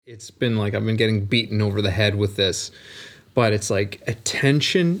It's been like I've been getting beaten over the head with this, but it's like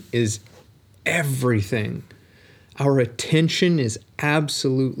attention is everything. Our attention is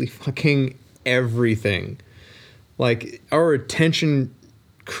absolutely fucking everything. Like our attention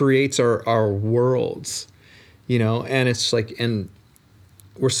creates our worlds, you know, and it's like, and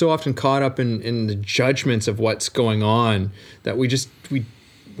we're so often caught up in the judgments of what's going on that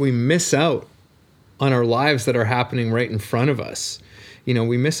we miss out on our lives that are happening right in front of us. You know,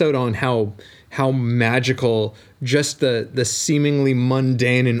 we miss out on how magical just the seemingly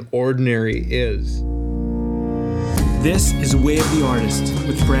mundane and ordinary is. This is Way of the Artist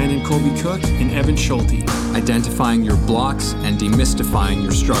with Brandon Colby Cook and Evan Schulte. Identifying your blocks and demystifying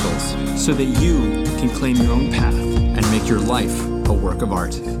your struggles so that you can claim your own path and make your life a work of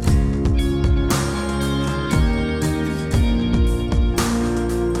art.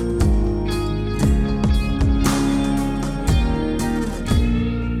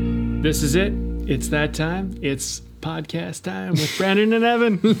 This is it. It's that time. It's podcast time with Brandon and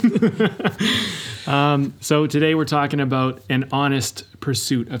Evan. So today we're talking about an honest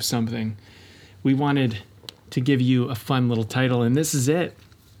pursuit of something. We wanted to give you a fun little title, and this is it.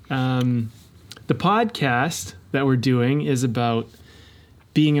 The podcast that we're doing is about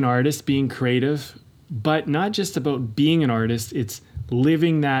being an artist, being creative, but not just about being an artist. It's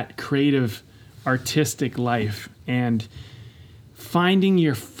living that creative, artistic life and finding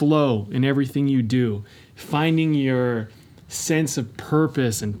your flow in everything you do, finding your sense of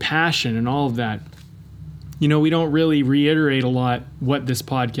purpose and passion and all of that. You know, we don't really reiterate a lot what this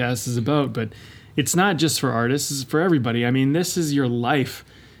podcast is about, but it's not just for artists, it's for everybody. I mean, this is your life,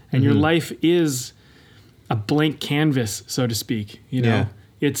 and your life is a blank canvas, so to speak. You know, Yeah.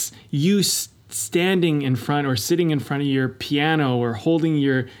 It's you standing in front or sitting in front of your piano or holding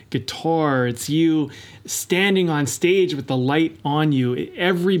your guitar. It's you standing on stage with the light on you.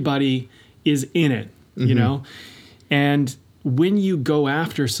 Everybody is in it, you know? And when you go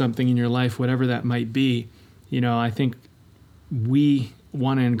after something in your life, whatever that might be, you know, I think we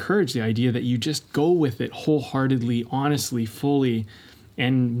want to encourage the idea that you just go with it wholeheartedly, honestly, fully.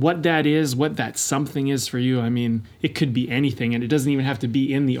 And what that is, what that something is for you, I mean, it could be anything, and it doesn't even have to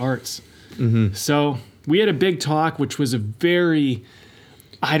be in the arts. So we had a big talk, which was a very,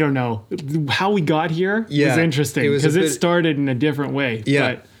 I don't know, how we got here was interesting because it started in a different way.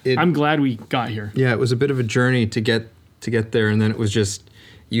 Yeah, but I'm glad we got here. Yeah, it was a bit of a journey to get there, and then it was just,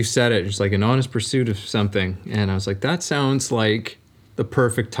 you said it, just like an honest pursuit of something, and I was like, that sounds like the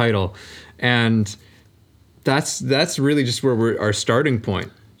perfect title, and that's really just where we're our starting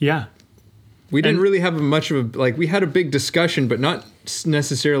point. Yeah. We didn't really have much of a, like, we had a big discussion, but not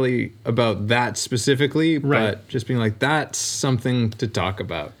necessarily about that specifically, Right. but just being like, that's something to talk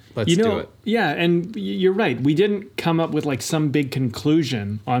about. Let's do it. Yeah, and you're right. We didn't come up with like some big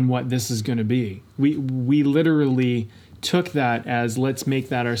conclusion on what this is going to be. We literally took that as, let's make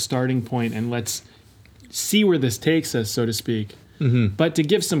that our starting point and let's see where this takes us, so to speak. But to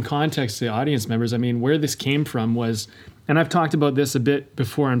give some context to the audience members, I mean, where this came from was, and I've talked about this a bit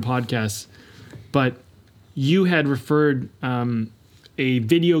before on podcasts, but you had referred a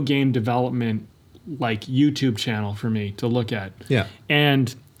video game development like YouTube channel for me to look at. Yeah.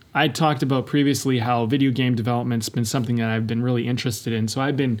 And I talked about previously how video game development's been something that I've been really interested in. So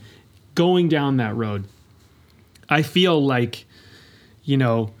I've been going down that road. I feel like, you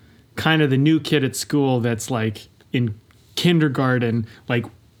know, kind of the new kid at school that's like in kindergarten, like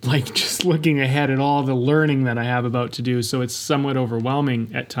just looking ahead at all the learning that I have about to do. So it's somewhat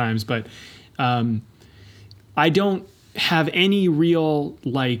overwhelming at times, but I don't have any real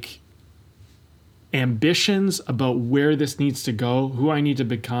like ambitions about where this needs to go, who I need to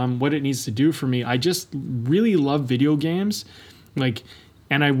become, what it needs to do for me. I just really love video games, like,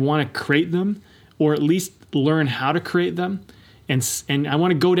 and I want to create them, or at least learn how to create them, and I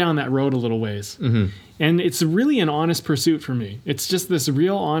want to go down that road a little ways. And it's really an honest pursuit for me. It's just this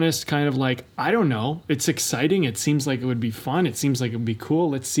real honest kind of like, I don't know, it's exciting. It seems like it would be fun. It seems like it would be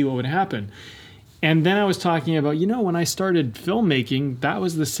cool. Let's see what would happen. And then I was talking about, you know, when I started filmmaking, that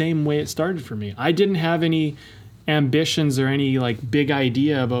was the same way it started for me. I didn't have any ambitions or any like big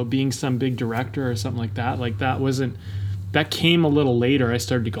idea about being some big director or something like that. Like that came a little later. I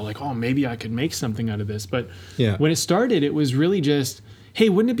started to go like, oh, maybe I could make something out of this. But when it started, it was really just, hey,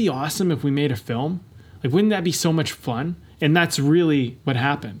 wouldn't it be awesome if we made a film? Like, wouldn't that be so much fun? And that's really what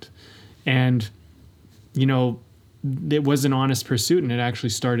happened. And, you know, it was an honest pursuit, and it actually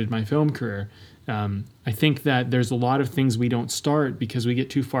started my film career. I think that there's a lot of things we don't start because we get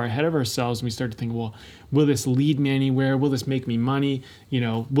too far ahead of ourselves, and we start to think, well, will this lead me anywhere? Will this make me money? You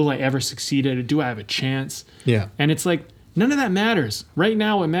know, will I ever succeed at it? Do I have a chance? Yeah. And it's like, None of that matters. Right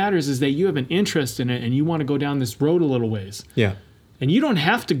now, what matters is that you have an interest in it and you want to go down this road a little ways. Yeah. And you don't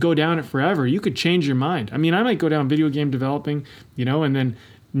have to go down it forever. You could change your mind. I mean, I might go down video game developing, and then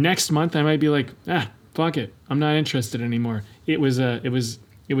next month I might be like, fuck it. I'm not interested anymore. It was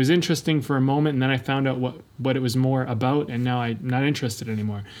interesting for a moment, and then I found out what it was more about, and now I'm not interested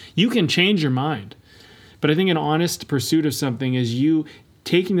anymore. You can change your mind. But I think an honest pursuit of something is you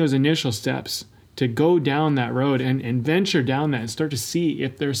taking those initial steps to go down that road and venture down that and start to see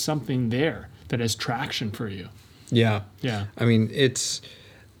if there's something there that has traction for you. Yeah. Yeah. I mean, it's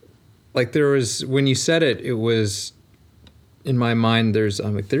like when you said it, it was in my mind, there's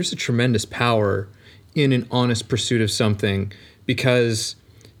a tremendous power in an honest pursuit of something, because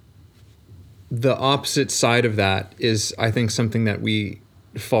the opposite side of that is, I think, something that we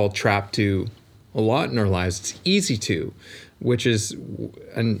fall trapped to a lot in our lives. It's easy to, which is,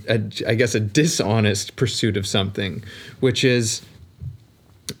 I guess, a dishonest pursuit of something, which is,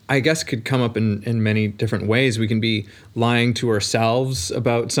 I guess, could come up in many different ways. We can be lying to ourselves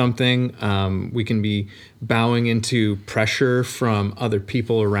about something. We can be bowing into pressure from other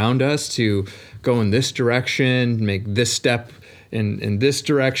people around us to go in this direction, make this step in this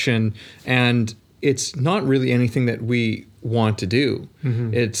direction. And it's not really anything that we want to do.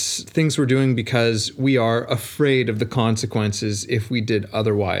 Mm-hmm. It's things we're doing because we are afraid of the consequences if we did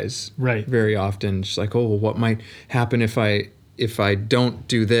otherwise. Right. Very often, just like, oh, well, what might happen if I don't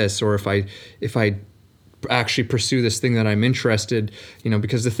do this, or if I actually pursue this thing that I'm interested,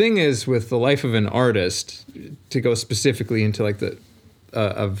 because the thing is, with the life of an artist, to go specifically into like the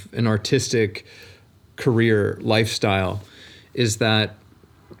of an artistic career lifestyle, is that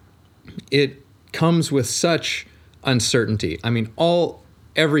it comes with such uncertainty. I mean,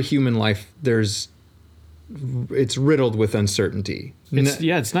 every human life, it's riddled with uncertainty.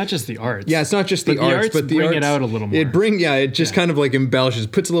 It's not just the arts. Yeah, it's not just the arts, but the bring arts it out a little more. It just kind of like embellishes,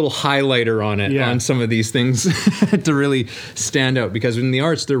 puts a little highlighter on it, on some of these things to really stand out. Because in the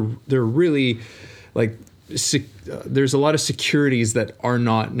arts, they're really like there's a lot of securities that are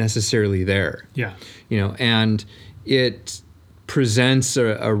not necessarily there. Yeah, and it presents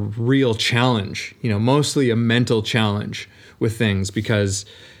a real challenge. Mostly a mental challenge with things, because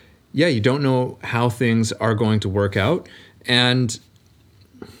you don't know how things are going to work out. And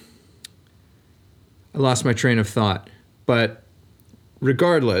I lost my train of thought, but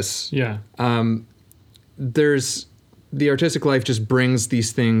regardless, there's the artistic life just brings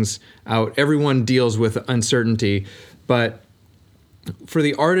these things out. Everyone deals with uncertainty, but for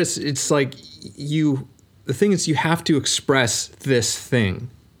the artist, it's like the thing is, you have to express this thing.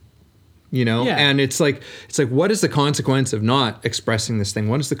 And it's like, what is the consequence of not expressing this thing?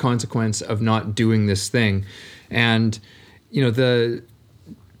 What is the consequence of not doing this thing? And,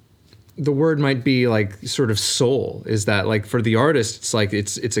 the word might be like sort of soul, is that like for the artist, it's like,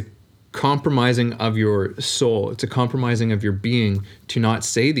 it's a compromising of your soul. It's a compromising of your being to not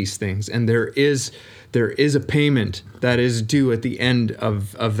say these things. And there is a payment that is due at the end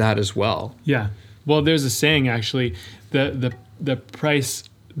of that as well. Yeah. Well, there's a saying, actually, the price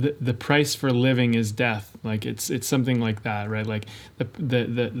for living is death. Like it's something like that, right? Like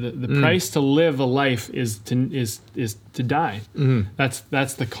the price to live a life is to die. Mm-hmm.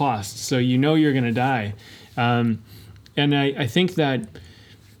 That's the cost. So you're going to die, and I think that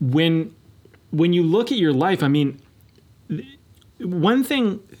when you look at your life, I mean, one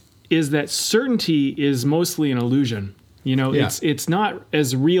thing is that certainty is mostly an illusion. It's not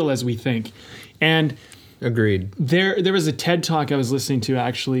as real as we think, and. Agreed. There was a TED Talk I was listening to,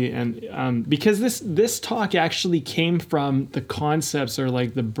 actually, and because this talk actually came from the concepts, or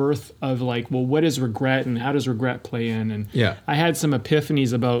like the birth of like, well, what is regret and how does regret play in? And I had some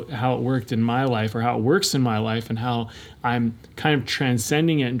epiphanies about how it worked in my life, or how it works in my life, and how I'm kind of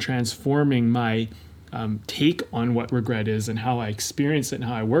transcending it and transforming my take on what regret is and how I experience it and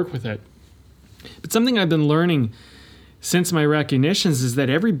how I work with it. But something I've been learning since my recognitions is that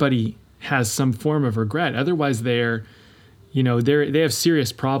everybody has some form of regret. Otherwise, they have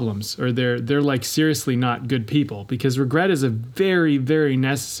serious problems, or they're like seriously not good people, because regret is a very, very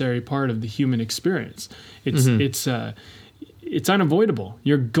necessary part of the human experience. It's unavoidable.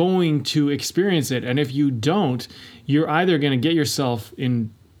 You're going to experience it, and if you don't, you're either going to get yourself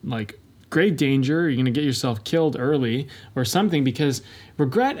in like great danger, you're going to get yourself killed early or something, because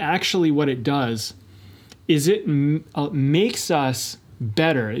regret, actually what it does is it makes us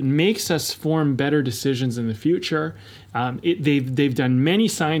better. It makes us form better decisions in the future. They've done many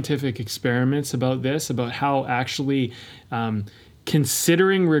scientific experiments about this, about how actually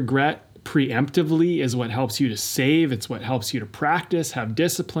considering regret preemptively is what helps you to save. It's what helps you to practice, have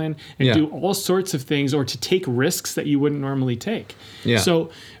discipline, and Yeah. do all sorts of things, or to take risks that you wouldn't normally take. Yeah.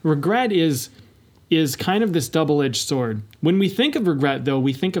 So regret is kind of this double-edged sword. When we think of regret, though,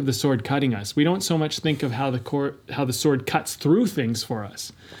 we think of the sword cutting us. We don't so much think of how the sword cuts through things for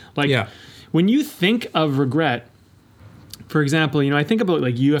us. Like Yeah. when you think of regret, for example, I think about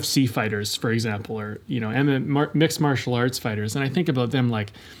like UFC fighters, for example, or mixed martial arts fighters, and I think about them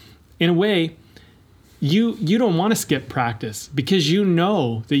like, in a way, you don't want to skip practice because you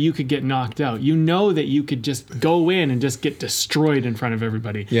know that you could get knocked out. You know that you could just go in and just get destroyed in front of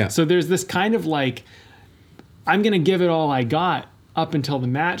everybody. Yeah. So there's this kind of like, I'm going to give it all I got up until the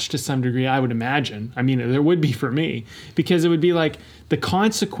match to some degree, I would imagine. I mean, there would be for me, because it would be like the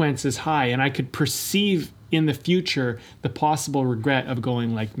consequence is high, and I could perceive in the future the possible regret of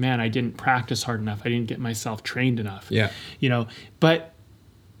going like, man, I didn't practice hard enough. I didn't get myself trained enough. Yeah. But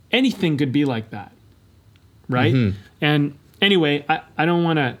anything could be like that. Right? Mm-hmm. And anyway, I don't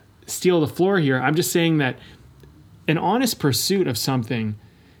want to steal the floor here. I'm just saying that an honest pursuit of something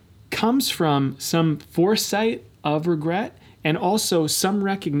comes from some foresight of regret, and also some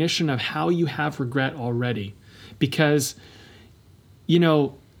recognition of how you have regret already. Because,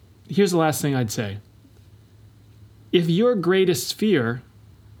 here's the last thing I'd say. If your greatest fear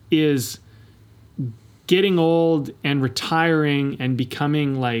is getting old and retiring and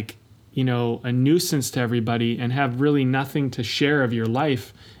becoming like, a nuisance to everybody and have really nothing to share of your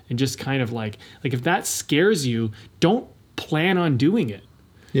life, and just kind of like if that scares you, don't plan on doing it.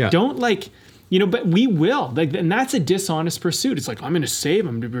 Yeah. Don't but we will. And that's a dishonest pursuit. It's like, I'm going to save,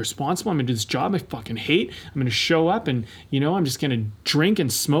 I'm going to be responsible, I'm going to do this job I fucking hate, I'm going to show up and, I'm just going to drink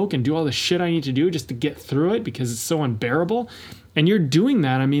and smoke and do all the shit I need to do just to get through it because it's so unbearable. And you're doing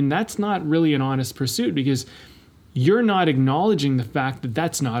that. I mean, that's not really an honest pursuit, because you're not acknowledging the fact that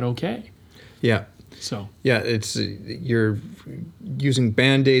that's not okay. Yeah. So. Yeah, it's you're using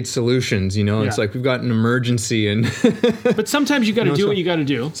Band-Aid solutions, It's like we've got an emergency and But sometimes you got to do what you got to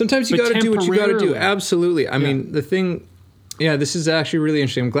do. Sometimes you got to do what you got to do. Absolutely. I Yeah. mean, the thing, this is actually really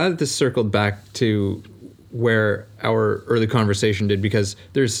interesting. I'm glad that this circled back to where our early conversation did, because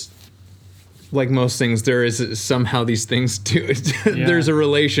there's, like most things, there is somehow these things too. There's a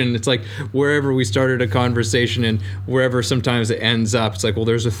relation. It's like wherever we started a conversation and wherever sometimes it ends up, it's like, well,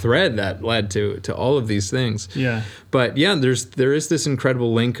 there's a thread that led to all of these things. Yeah. But yeah, there is this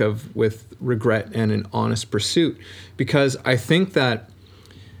incredible link with regret and an honest pursuit, because I think that,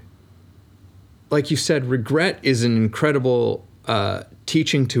 like you said, regret is an incredible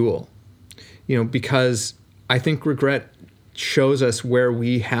teaching tool, because I think regret shows us where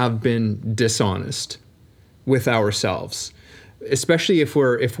we have been dishonest with ourselves, especially if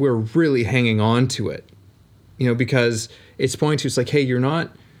we're really hanging on to it, because it's pointing to, it's like, hey, you're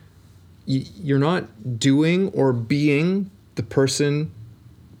not doing or being the person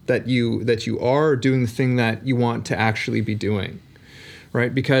that you are, or doing the thing that you want to actually be doing,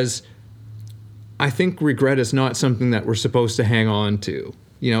 right? Because I think regret is not something that we're supposed to hang on to.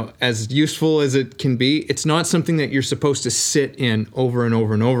 As useful as it can be, it's not something that you're supposed to sit in over and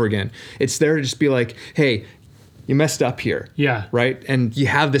over and over again. It's there to just be like, hey, you messed up here. Yeah. Right? And you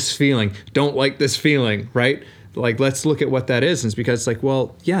have this feeling. Don't like this feeling, right? Like, let's look at what that is. And it's because it's like,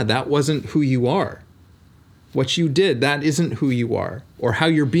 well, yeah, that wasn't who you are. What you did, that isn't who you are. Or how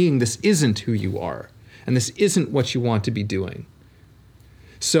you're being, this isn't who you are. And this isn't what you want to be doing.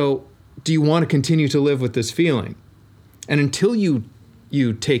 So do you want to continue to live with this feeling? And until you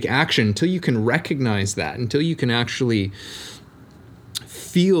take action, until you can recognize that, until you can actually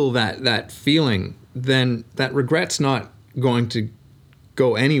feel that feeling, then that regret's not going to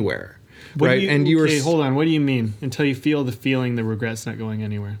go anywhere, right? Hold on. What do you mean? Until you feel the feeling, the regret's not going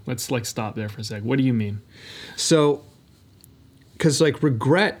anywhere. Let's stop there for a sec. What do you mean? So, because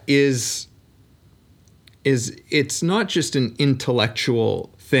regret is it's not just an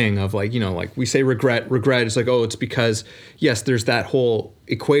intellectual thing of like we say regret is like, oh, it's because, yes, there's that whole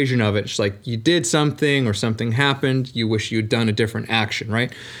equation of it. It's like you did something or something happened, you wish you'd done a different action,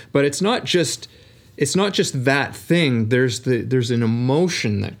 right? But it's not just that thing. There's an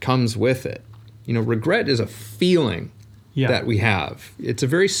emotion that comes with it. Regret is a feeling that we have. It's a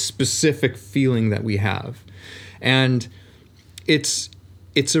very specific feeling that we have. And it's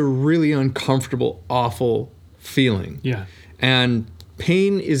a really uncomfortable, awful feeling. Yeah. And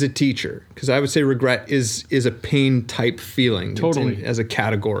pain is a teacher, because I would say regret is a pain type feeling. Totally. As a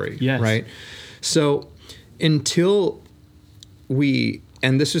category. Yes. Right? So until we,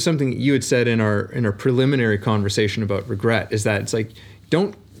 and this was something you had said in our preliminary conversation about regret, is that it's like,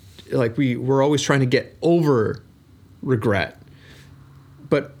 we're always trying to get over regret.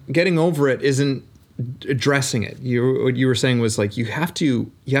 but getting over it isn't addressing it. What you were saying was like you have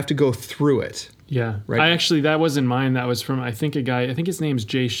to go through it. Yeah. Right. That wasn't mine. That was from, I think his name's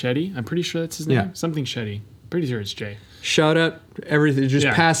Jay Shetty. I'm pretty sure that's his name. Yeah. Something Shetty. Pretty sure it's Jay. Shout out everything, just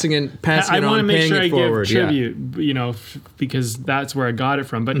passing it I on, want to make paying sure it I forward. give tribute, because that's where I got it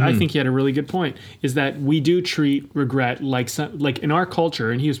from. But I think he had a really good point, is that we do treat regret like in our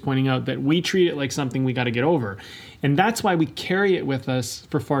culture, and he was pointing out that we treat it like something we got to get over. And that's why we carry it with us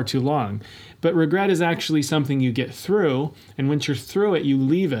for far too long. But regret is actually something you get through, and once you're through it, you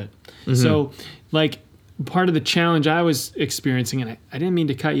leave it. So, like, part of the challenge I was experiencing, and I didn't mean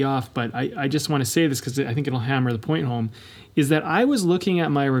to cut you off, but I just want to say this because I think it'll hammer the point home, is that I was looking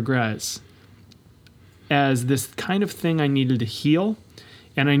at my regrets as this kind of thing I needed to heal,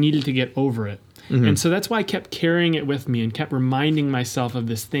 and I needed to get over it. And so that's why I kept carrying it with me and kept reminding myself of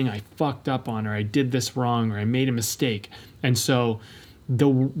this thing I fucked up on, or I did this wrong, or I made a mistake. And so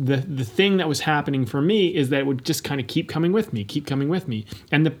the thing that was happening for me is that it would just kind of keep coming with me.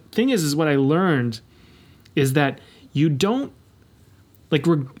 And the thing is what I learned is that you don't, like,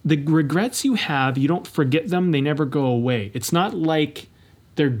 the regrets you have, you don't forget them. They never go away. It's not like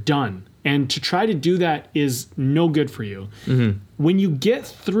they're done. And to try to do that is no good for you. When you get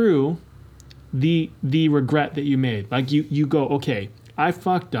through the regret that you made, like you go, okay, I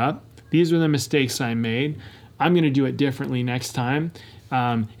fucked up. These were the mistakes I made. I'm going to do it differently next time.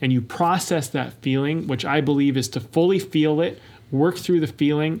 And you process that feeling, which I believe is to fully feel it, work through the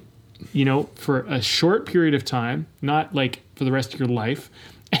feeling, for a short period of time, not like for the rest of your life,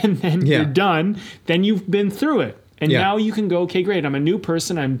 and then you're done, then you've been through it. And now you can go, okay, great, I'm a new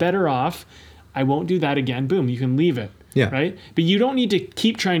person, I'm better off, I won't do that again. Boom, you can leave it. Yeah. Right? But you don't need to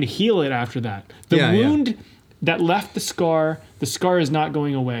keep trying to heal it after that. The wound that left the scar is not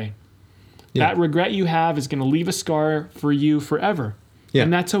going away. That regret you have is going to leave a scar for you forever. Yeah.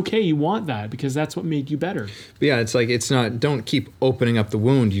 And that's okay. You want that because that's what made you better. But yeah, it's like, don't keep opening up the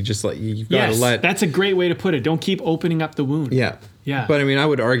wound. You just you've got to let. That's a great way to put it. Don't keep opening up the wound. Yeah. Yeah. But I mean, I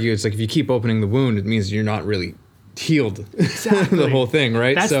would argue it's like if you keep opening the wound, it means you're not really healed the whole thing,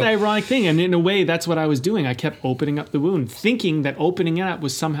 right? That's the ironic thing. And in a way, that's what I was doing. I kept opening up the wound, thinking that opening it up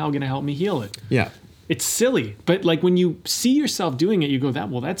was somehow going to help me heal it. Yeah. It's silly, but like when you see yourself doing it, you go,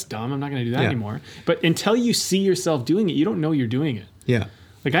 that's dumb. I'm not going to do that anymore. But until you see yourself doing it, you don't know you're doing it. Yeah.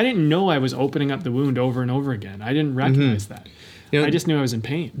 Like I didn't know I was opening up the wound over and over again. I didn't recognize that. I just knew I was in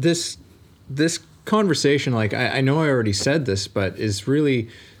pain. This conversation, like I know I already said this, but is really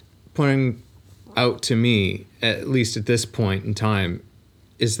pointing out to me, at least at this point in time,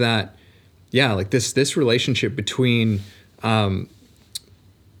 is that like this relationship between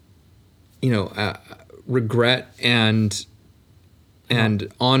regret and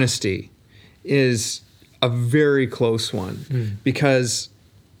honesty is a very close one because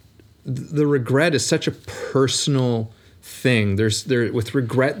the regret is such a personal thing. With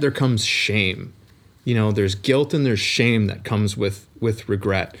regret there comes shame. There's guilt and there's shame that comes with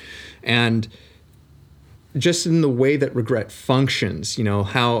regret. And just in the way that regret functions,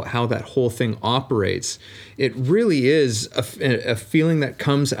 how that whole thing operates, it really is a feeling that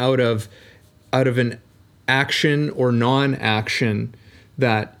comes out of an action or non-action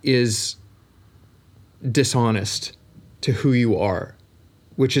that is dishonest to who you are,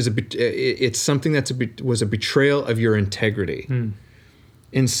 which is it's something was a betrayal of your integrity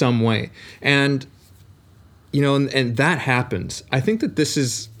in some way. And and that happens. I think that this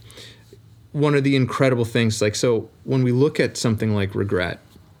is one of the incredible things. Like, so when we look at something like regret,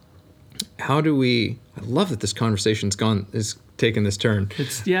 I love that this conversation's taken this turn.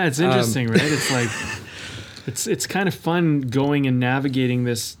 It's interesting, right? It's like, it's kind of fun going and navigating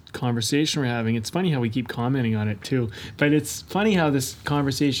this conversation we're having. It's funny how we keep commenting on it too, but it's funny how this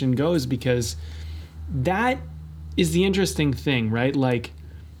conversation goes because that is the interesting thing, right? Like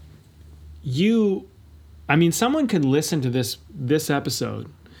someone could listen to this episode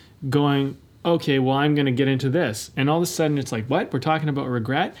going, okay, well, I'm going to get into this. And all of a sudden it's like, what? We're talking about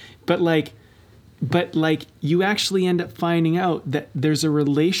regret? But you actually end up finding out that there's a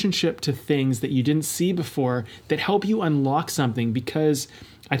relationship to things that you didn't see before that help you unlock something. Because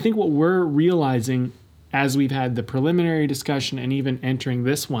I think what we're realizing as we've had the preliminary discussion and even entering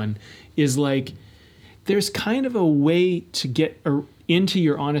this one is like, there's kind of a way to get into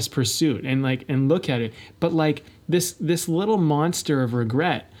your honest pursuit and look at it. But like this little monster of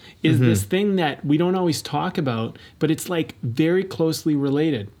regret is this thing that we don't always talk about, but it's like very closely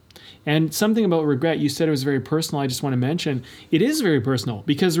related. And something about regret, you said it was very personal. I just want to mention, it is very personal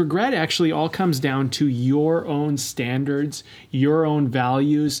because regret actually all comes down to your own standards, your own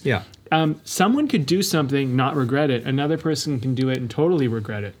values. Yeah. Someone could do something, not regret it. Another person can do it and totally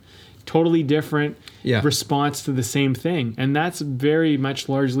regret it. Totally different Yeah. response to the same thing. And that's very much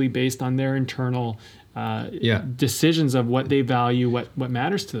largely based on their internal decisions of what they value, what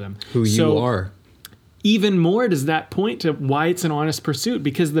matters to them. Who you are. Even more does that point to why it's an honest pursuit,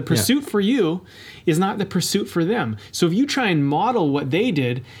 because the pursuit for you is not the pursuit for them. So if you try and model what they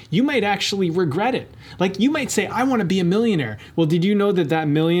did, you might actually regret it. Like you might say, I want to be a millionaire. Well, did you know that that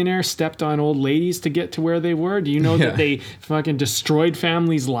millionaire stepped on old ladies to get to where they were? Do you know that they fucking destroyed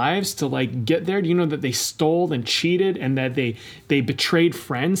families' lives to like get there? Do you know that they stole and cheated and that they betrayed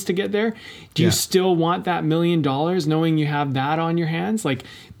friends to get there? Do you still want that $1 million knowing you have that on your hands? Like,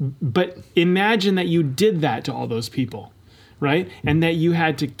 but imagine that you did that to all those people, right? And that you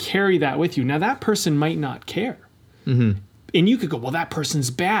had to carry that with you. Now that person might not care. Mm-hmm. And you could go, well, that person's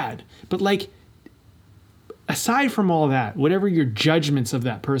bad. But like, aside from all that, whatever your judgments of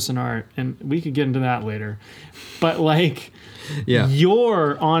that person are, and we could get into that later, but like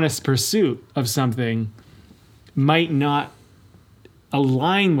your honest pursuit of something might not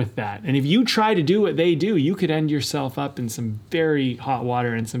align with that. And if you try to do what they do, you could end yourself up in some very hot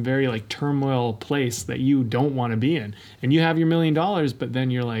water and some very like turmoil place that you don't want to be in. And you have your $1 million, but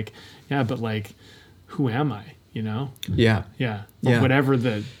then you're like, yeah, but like, who am I? You know? Yeah. Yeah. Or whatever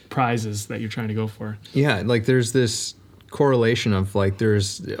the prize is that you're trying to go for. Yeah. Like there's this correlation of like,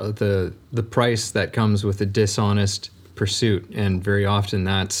 there's the price that comes with a dishonest pursuit. And very often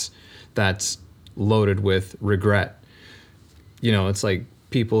that's loaded with regret. You know, it's like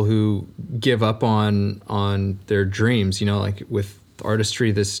people who give up on their dreams, you know, like with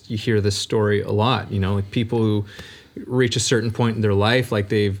artistry, you hear this story a lot, you know, like people who reach a certain point in their life, like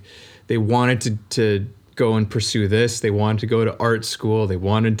they wanted to go and pursue this. They wanted to go to art school. They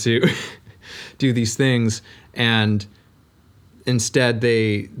wanted to do these things. And instead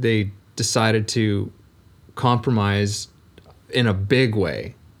they decided to compromise in a big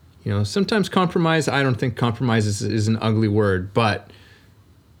way. You know, sometimes compromise, I don't think compromise is an ugly word, but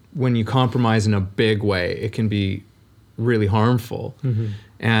when you compromise in a big way, it can be really harmful. Mm-hmm.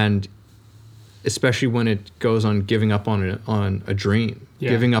 And especially when it goes on giving up on a dream,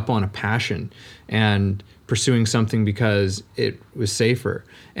 giving up on a passion and pursuing something because it was safer.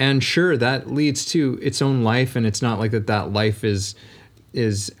 And sure, that leads to its own life, and it's not like that life is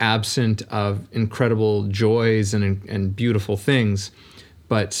absent of incredible joys and beautiful things.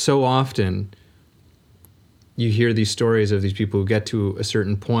 But so often you hear these stories of these people who get to a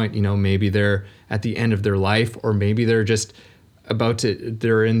certain point, you know, maybe they're at the end of their life, or maybe they're just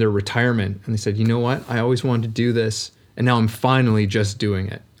they're in their retirement, and they said, you know what, I always wanted to do this, and now I'm finally just doing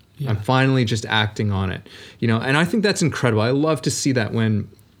it. Yeah. I'm finally just acting on it, you know, and I think that's incredible. I love to see that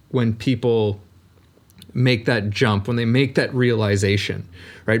when people make that jump, when they make that realization,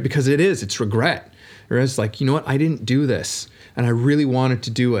 right? Because it's regret. Or it's like, you know what, I didn't do this, and I really wanted to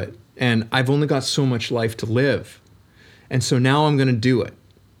do it, and I've only got so much life to live, and so now I'm going to do it,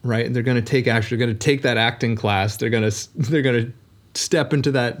 right? They're going to take action. They're going to take that acting class. They're going to step into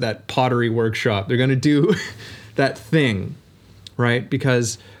that pottery workshop. They're going to do that thing, right?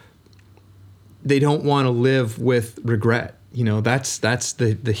 Because they don't want to live with regret. You know, that's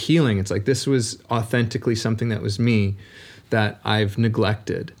the healing. It's like, this was authentically something that was me that I've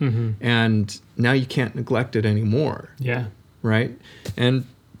neglected. Mm-hmm. And now you can't neglect it anymore. Yeah. Right? And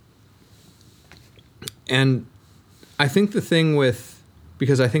I think the thing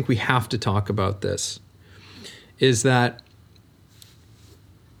because I think we have to talk about this, is that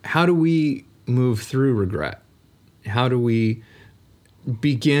how do we move through regret? How do we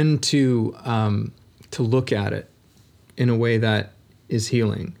begin to look at it in a way that is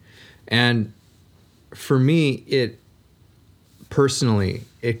healing? And for me, it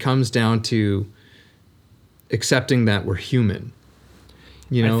comes down to accepting that we're human.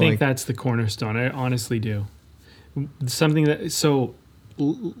 You know, I think that's the cornerstone. I honestly do. Something so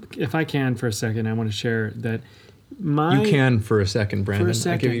if I can for a second, I want to share that you can for a second, Brandon. For a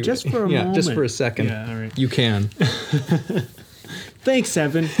second, just for a moment. Just for a second. Yeah, all right. You can. Thanks,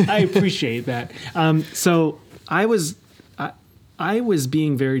 Evan. I appreciate that. So I was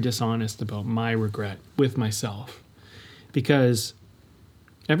being very dishonest about my regret with myself, because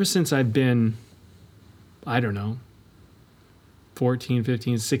ever since I've been, I don't know, 14,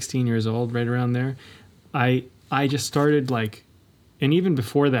 15, 16 years old, right around there, I just started like, and even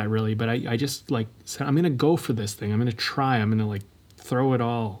before that really, but I just like said, I'm going to go for this thing. I'm going to try. I'm going to like throw it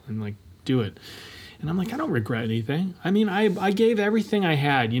all and like do it. And I'm like, I don't regret anything. I mean, I gave everything I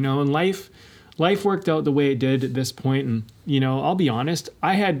had, you know, and life worked out the way it did at this point. And, you know, I'll be honest,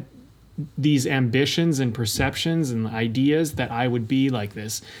 I had these ambitions and perceptions and ideas that I would be like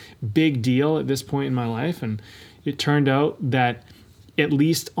this big deal at this point in my life. And it turned out that, at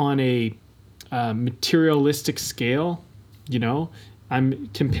least on a materialistic scale, you know, I'm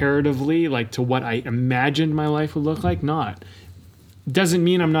comparatively, like, to what I imagined my life would look like, not. Doesn't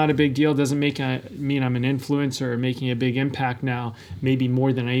mean I'm not a big deal. Doesn't mean I'm an influencer or making a big impact now, maybe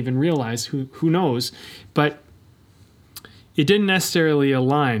more than I even realize. Who knows? But it didn't necessarily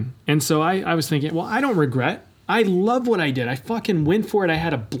align. And so I was thinking, well, I don't regret. I love what I did. I fucking went for it. I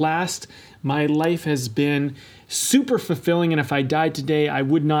had a blast. My life has been super fulfilling. And if I died today, I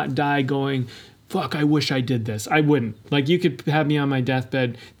would not die going, fuck, I wish I did this. I wouldn't. Like, you could have me on my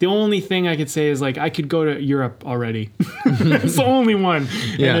deathbed. The only thing I could say is, like, I could go to Europe already. That's the only one.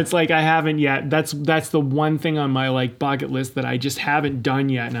 Yeah. And it's like, I haven't yet. That's the one thing on my, like, bucket list that I just haven't done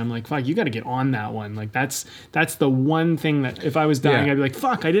yet. And I'm like, fuck, you got to get on that one. Like, that's the one thing that if I was dying, Yeah. I'd be like,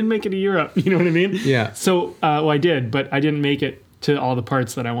 fuck, I didn't make it to Europe. You know what I mean? Yeah. So, well, I did, but I didn't make it to all the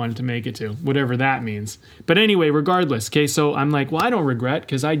parts that I wanted to make it to, whatever that means. But anyway, regardless, okay, so I'm like, well, I don't regret,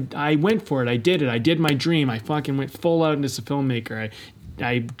 because I went for it. I did it. I did my dream. I fucking went full out as a filmmaker.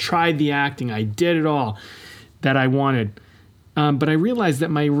 I tried the acting. I did it all that I wanted. But I realized that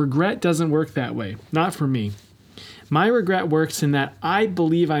my regret doesn't work that way. Not for me. My regret works in that I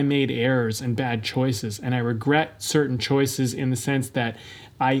believe I made errors and bad choices, and I regret certain choices in the sense that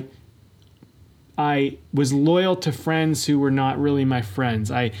I was loyal to friends who were not really my friends.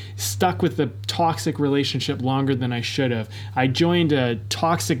 I stuck with the toxic relationship longer than I should have. I joined a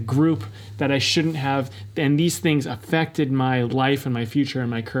toxic group that I shouldn't have, and these things affected my life and my future and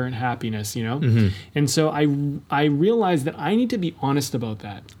my current happiness, you know? Mm-hmm. And so I realized that I need to be honest about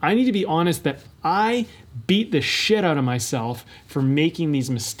that. I need to be honest that I beat the shit out of myself for making these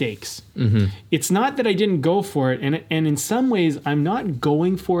mistakes. Mm-hmm. It's not that I didn't go for it, and in some ways I'm not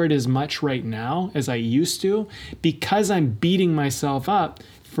going for it as much right now as I used to, because I'm beating myself up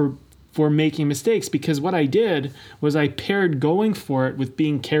for making mistakes, because what I did was I paired going for it with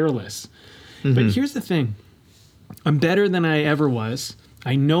being careless. Mm-hmm. But here's the thing. I'm better than I ever was.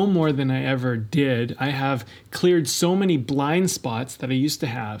 I know more than I ever did. I have cleared so many blind spots that I used to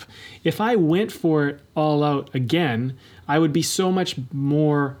have. If I went for it all out again, I would be so much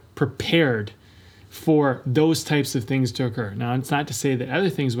more prepared for those types of things to occur. Now, it's not to say that other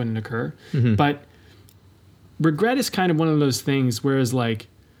things wouldn't occur, mm-hmm. but regret is kind of one of those things, whereas, like,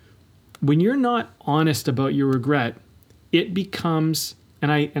 when you're not honest about your regret, it becomes,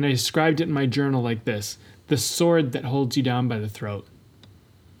 and I described it in my journal like this, the sword that holds you down by the throat.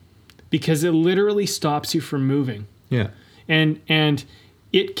 Because it literally stops you from moving. Yeah. And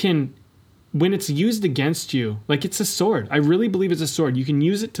it can, when it's used against you, like, it's a sword. I really believe it's a sword. You can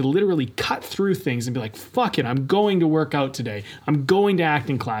use it to literally cut through things and be like, fuck it, I'm going to work out today. I'm going to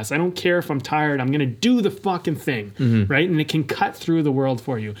acting class. I don't care if I'm tired. I'm going to do the fucking thing, mm-hmm. right? And it can cut through the world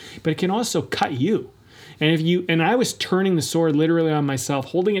for you. But it can also cut you. And I was turning the sword literally on myself,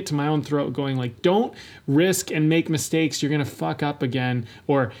 holding it to my own throat, going like, don't risk and make mistakes. You're going to fuck up again,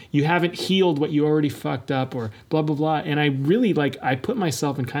 or you haven't healed what you already fucked up, or blah, blah, blah. And I really, like, I put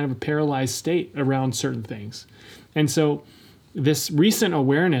myself in kind of a paralyzed state around certain things. And so this recent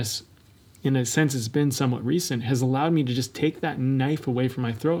awareness, in a sense it's been somewhat recent, has allowed me to just take that knife away from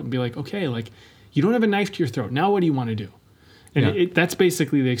my throat and be like, okay, like, you don't have a knife to your throat. Now what do you want to do? And that's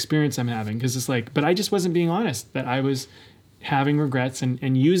basically the experience I'm having, because it's like, but I just wasn't being honest that I was having regrets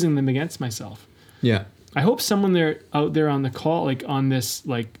and using them against myself. Yeah. I hope someone out there on the call, like on this,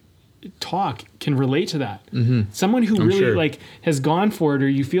 like, talk, can relate to that. Mm-hmm. Someone who really like has gone for it, or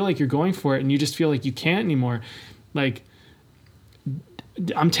you feel like you're going for it and you just feel like you can't anymore. Like,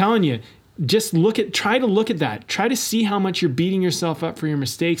 I'm telling you, just try to look at that. Try to see how much you're beating yourself up for your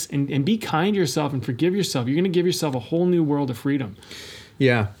mistakes, and be kind to yourself and forgive yourself. You're going to give yourself a whole new world of freedom.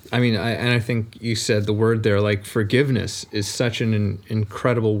 Yeah. I mean, I think you said the word there, like, forgiveness is such an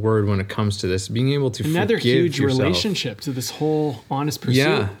incredible word when it comes to this. Being able to another forgive huge yourself. Relationship to this whole honest pursuit.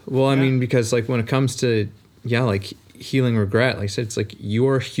 Yeah. Well, I mean, because, like, when it comes to, like, healing regret, like I said, it's like,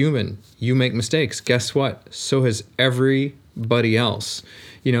 you're human. You make mistakes. Guess what? So has everybody else.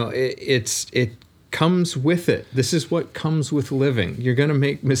 You know, it comes with it. This is what comes with living. You're going to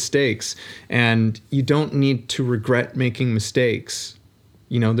make mistakes, and you don't need to regret making mistakes.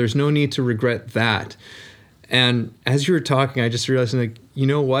 You know, there's no need to regret that. And as you were talking, I just realized, like, you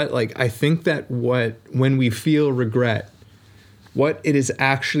know what? Like, I think that when we feel regret, what it is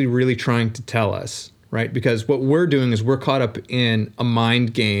actually really trying to tell us, right? Because what we're doing is we're caught up in a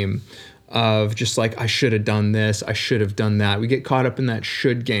mind game of just like, I should have done this, I should have done that. We get caught up in that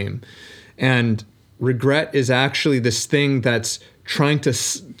should game. And regret is actually this thing that's trying to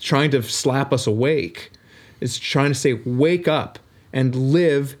slap us awake. It's trying to say, wake up and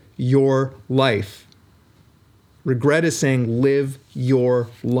live your life. Regret is saying, live your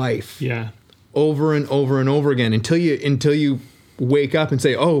life. Yeah. Over and over and over again until you wake up and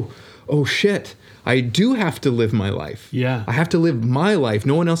say, oh shit, I do have to live my life. Yeah. I have to live my life.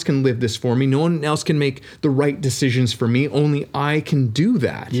 No one else can live this for me. No one else can make the right decisions for me. Only I can do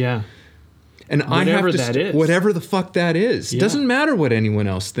that. Yeah. And Whatever I have to that is. whatever the fuck that is. It Yeah. doesn't matter what anyone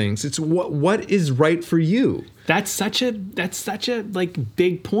else thinks. It's what is right for you. That's such a like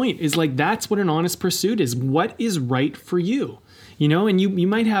big point, is like, that's what an honest pursuit is. What is right for you? You know, and you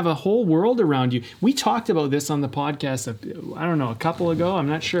might have a whole world around you. We talked about this on the podcast, I don't know, a couple ago. I'm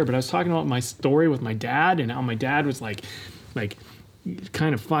not sure, but I was talking about my story with my dad and how my dad was like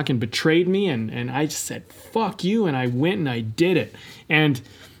kind of fucking betrayed me. And I just said, fuck you. And I went and I did it. And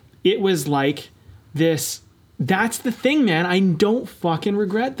it was like this, that's the thing, man. I don't fucking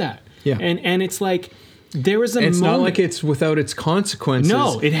regret that. Yeah. And it's like, there was a It's moment. not like it's without its consequences.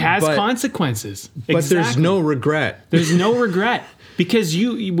 No, it has but- consequences. But there's no regret. There's no regret, because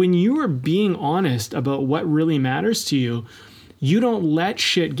when you are being honest about what really matters to you, you don't let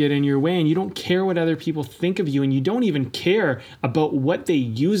shit get in your way, and you don't care what other people think of you, and you don't even care about what they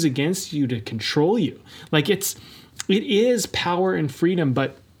use against you to control you. Like, it is power and freedom,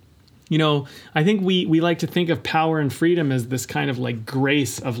 but you know, I think we like to think of power and freedom as this kind of like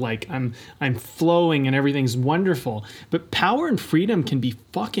grace of like, I'm flowing and everything's wonderful. But power and freedom can be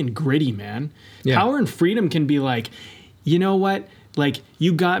fucking gritty, man. Yeah. Power and freedom can be like, you know what? Like,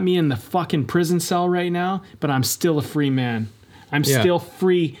 you got me in the fucking prison cell right now, but I'm still a free man. I'm still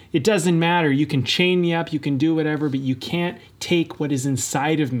free. It doesn't matter. You can chain me up, you can do whatever, but you can't take what is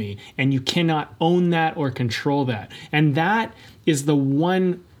inside of me, and you cannot own that or control that. And that is the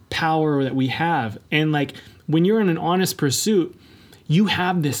one power that we have. And like, when you're in an honest pursuit, you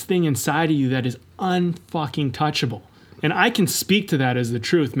have this thing inside of you that is unfucking touchable. And I can speak to that as the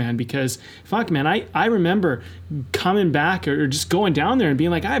truth, man, because fuck, man, I remember coming back or just going down there and being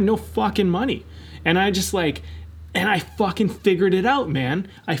like, I have no fucking money. And I just like, and I fucking figured it out, man.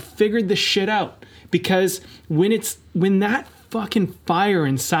 I figured the shit out, because when that fucking fire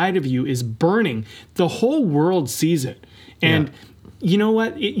inside of you is burning, the whole world sees it. And you know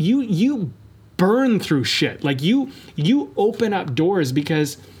what? You burn through shit. Like, you open up doors,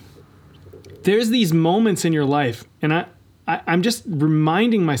 because there's these moments in your life, and I'm just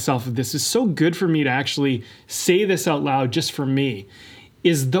reminding myself of this. It's so good for me to actually say this out loud just for me,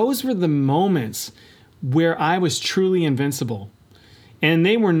 is those were the moments where I was truly invincible. And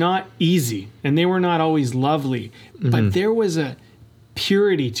they were not easy, and they were not always lovely, but there was a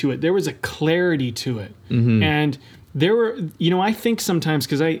purity to it. There was a clarity to it. And there were, you know, I think sometimes,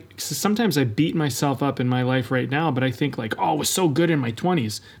 because sometimes I beat myself up in my life right now, but I think like, oh, it was so good in my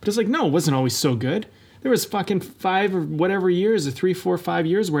 20s. But it's like, no, it wasn't always so good. There was fucking 5 or whatever years, 3, 4, 5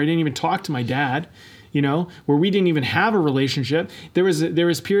 years where I didn't even talk to my dad, you know, where we didn't even have a relationship. There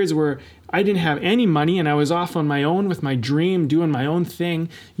was periods where I didn't have any money, and I was off on my own with my dream, doing my own thing,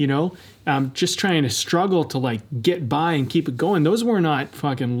 you know, just trying to struggle to like get by and keep it going. Those were not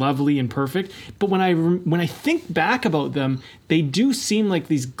fucking lovely and perfect. But when I think back about them, they do seem like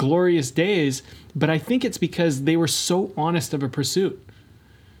these glorious days. But I think it's because they were so honest of a pursuit.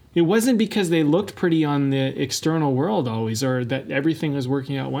 It wasn't because they looked pretty on the external world always, or that everything was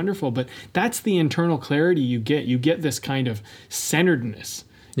working out wonderful. But that's the internal clarity you get. You get this kind of centeredness,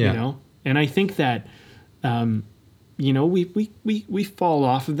 you know? And I think that, you know, we fall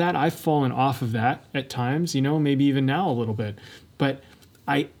off of that. I've fallen off of that at times, you know, maybe even now a little bit. But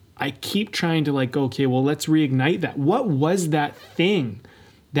I keep trying to like, okay, well, let's reignite that. What was that thing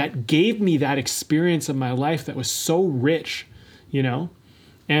that gave me that experience of my life that was so rich, you know?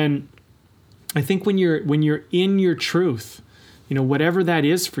 And I think when you're in your truth, you know, whatever that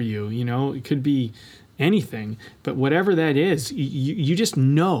is for you, you know, it could be anything, but whatever that is, you just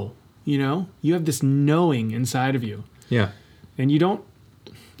know, you know, you have this knowing inside of you. Yeah. And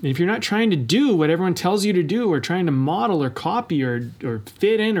if you're not trying to do what everyone tells you to do, or trying to model or copy or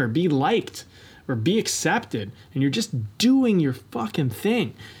fit in or be liked or be accepted, and you're just doing your fucking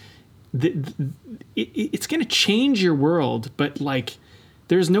thing, it's going to change your world. But like,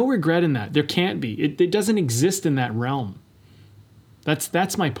 there's no regret in that. There can't be. It doesn't exist in that realm.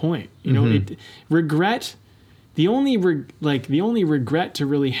 That's my point. You know, regret. The only regret to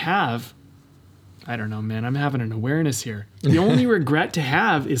really have, I don't know, man. I'm having an awareness here. The only regret to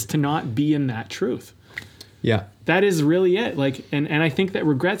have is to not be in that truth. Yeah. That is really it. Like, and I think that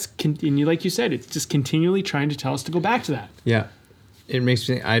regrets continue, like you said, it's just continually trying to tell us to go back to that. Yeah. It makes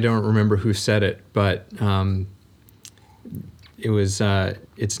me think, I don't remember who said it, but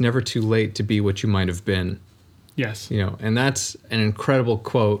it's never too late to be what you might have been. Yes. You know, and that's an incredible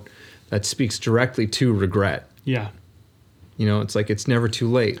quote that speaks directly to regret. Yeah. You know, it's like it's never too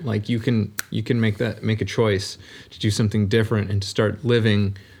late. Like you can make a choice to do something different and to start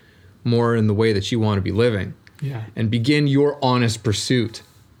living more in the way that you want to be living. Yeah. And begin your honest pursuit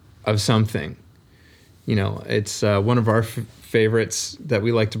of something. You know, it's one of our favorites that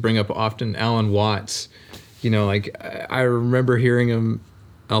we like to bring up often, Alan Watts. You know, like I remember hearing him,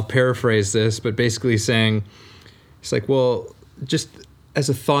 I'll paraphrase this, but basically saying, it's like, well, just as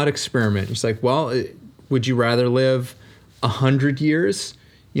a thought experiment, it's like, well, would you rather live 100 years,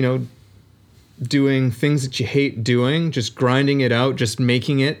 you know, doing things that you hate doing, just grinding it out, just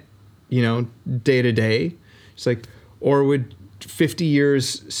making it, you know, day to day? It's like, or would 50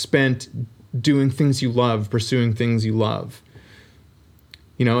 years spent doing things you love, pursuing things you love?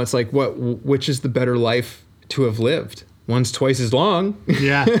 You know, it's like, which is the better life to have lived? One's twice as long.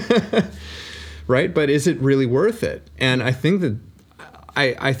 Yeah. Right? But is it really worth it? And I think that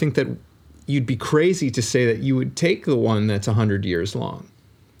I think that you'd be crazy to say that you would take the one that's 100 years long.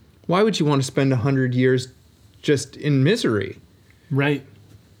 Why would you want to spend 100 years just in misery? Right.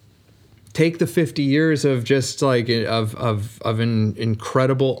 Take the 50 years of just like of an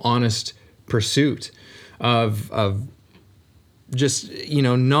incredible, honest pursuit of just, you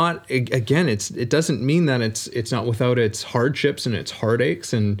know, not, again, it doesn't mean that it's not without its hardships and its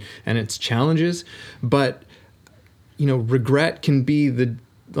heartaches and its challenges, but, you know, regret can be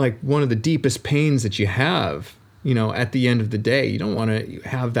one of the deepest pains that you have, you know, at the end of the day. You don't want to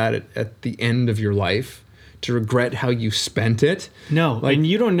have that at the end of your life, to regret how you spent it. No, and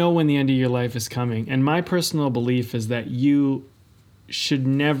you don't know when the end of your life is coming. And my personal belief is that you should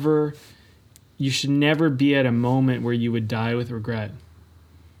never be at a moment where you would die with regret.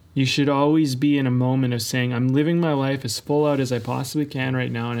 You should always be in a moment of saying, I'm living my life as full out as I possibly can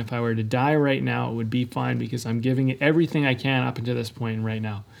right now, and if I were to die right now, it would be fine because I'm giving it everything I can up until this point right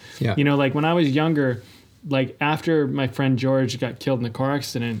now. Yeah. You know, like when I was younger, like after my friend George got killed in a car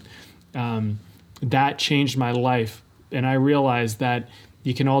accident, that changed my life. And I realized that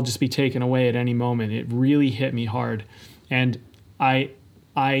you can all just be taken away at any moment. It really hit me hard. And I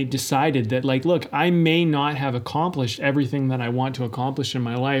decided that, like, look, I may not have accomplished everything that I want to accomplish in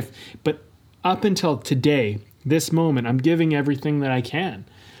my life, but up until today, this moment, I'm giving everything that I can.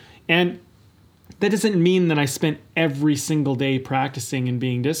 And that doesn't mean that I spent every single day practicing and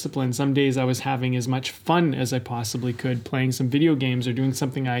being disciplined. Some days I was having as much fun as I possibly could, playing some video games or doing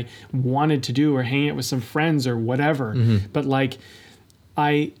something I wanted to do or hanging out with some friends or whatever. Mm-hmm. But like,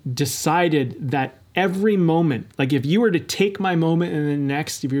 I decided that every moment, like if you were to take my moment and then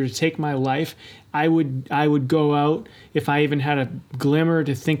next, if you were to take my life, I would go out, if I even had a glimmer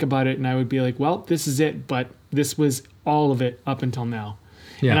to think about it, and I would be like, well, this is it, but this was all of it up until now.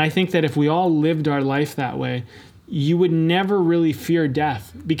 Yeah. And I think that if we all lived our life that way, you would never really fear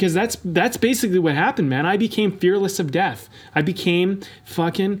death, because that's basically what happened, man. I became fearless of death. I became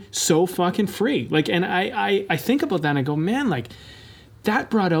so fucking free. Like, and I think about that and I go, man, like that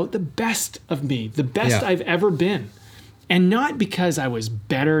brought out the best of me, the best I've ever been. And not because I was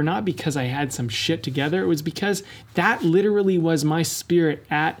better, not because I had some shit together. It was because that literally was my spirit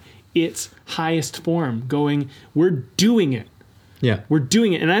at its highest form, going, we're doing it. Yeah. We're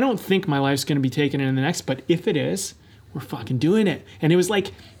doing it. And I don't think my life's going to be taken in the next, but if it is, we're fucking doing it. And it was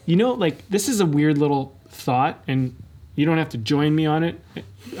like, you know, like this is a weird little thought, and you don't have to join me on it.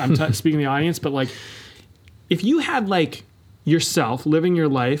 I'm speaking to the audience, but like if you had like yourself living your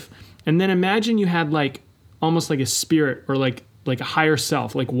life, and then imagine you had like almost like a spirit or like a higher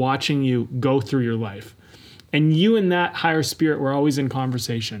self, like watching you go through your life. And you and that higher spirit were always in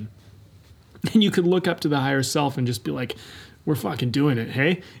conversation. And you could look up to the higher self and just be like, we're fucking doing it,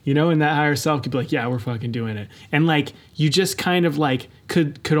 hey? You know, and that higher self could be like, yeah, we're fucking doing it. And like, you just kind of like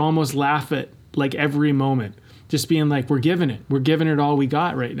could almost laugh at like every moment, just being like, we're giving it all we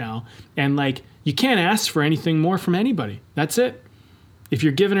got right now. And like, you can't ask for anything more from anybody. That's it. If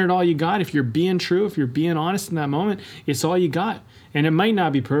you're giving it all you got, if you're being true, if you're being honest in that moment, it's all you got. And it might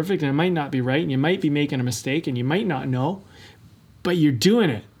not be perfect, and it might not be right, and you might be making a mistake, and you might not know, but you're doing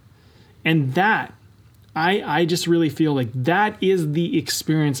it. And that, I just really feel like that is the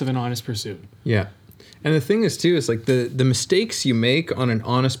experience of an honest pursuit. Yeah. And the thing is, too, is like the mistakes you make on an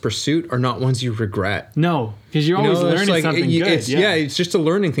honest pursuit are not ones you regret. No, because you're always learning like, something good. It's just a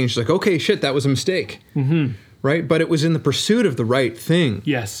learning thing. It's like, okay, shit, that was a mistake. Mm-hmm. Right? But it was in the pursuit of the right thing.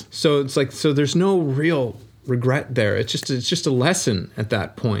 Yes. So it's like, so there's no real regret there. It's just a lesson at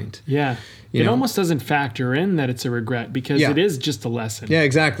that point. Yeah. You It know? almost doesn't factor in that it's a regret because Yeah. it is just a lesson. Yeah,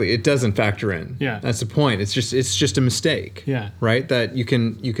 exactly. It doesn't factor in. Yeah. That's the point. It's just a mistake. Yeah. Right? That you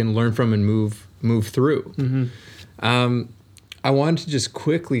can learn from and move through. I wanted to just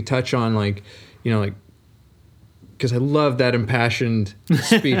quickly touch on because I love that impassioned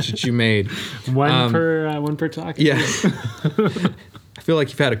speech that you made. One per talk. Yeah. I feel like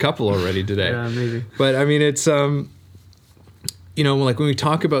you've had a couple already today. Yeah, maybe. But I mean, it's like when we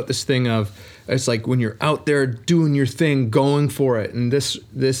talk about this thing of, it's like when you're out there doing your thing, going for it, and this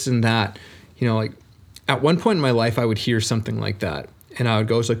and that, like at one point in my life, I would hear something like that, and I would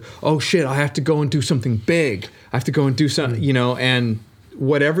go, it's like, oh shit, I have to go and do something big. I have to go and do something, and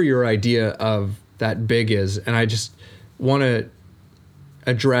whatever your idea of that big is, and I just want to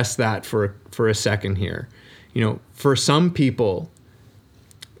address that for a second here. For some people,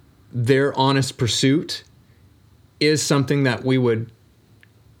 their honest pursuit is something that we would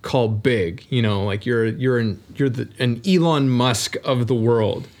call big. Like you're an Elon Musk of the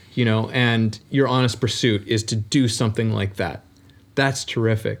world, and your honest pursuit is to do something like that. That's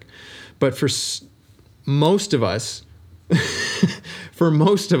terrific. But for most of us,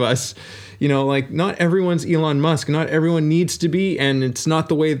 like not everyone's Elon Musk. Not everyone needs to be, and it's not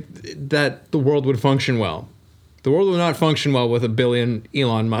the way that the world would function well. The world would not function well with a billion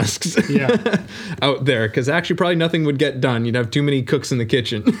Elon Musks out there, because actually probably nothing would get done. You'd have too many cooks in the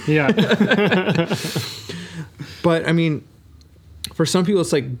kitchen. Yeah. But I mean, for some people,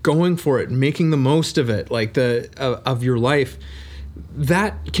 it's like going for it, making the most of it, like of your life.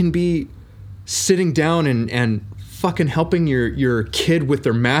 That can be sitting down and fucking helping your kid with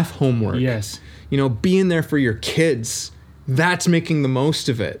their math homework. Yes. Being there for your kids. That's making the most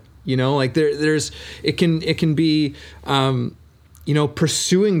of it. Like there's it can be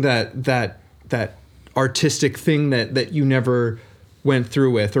pursuing that artistic thing that you never went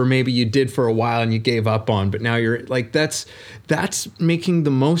through with, or maybe you did for a while and you gave up on, but now you're like, that's making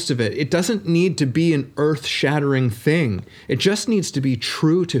the most of it. It doesn't need to be an earth-shattering thing. It just needs to be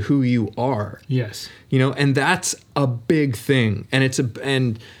true to who you are. Yes. And that's a big thing.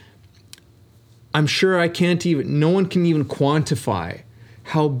 And I'm sure no one can even quantify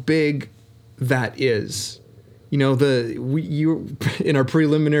how big that is. In our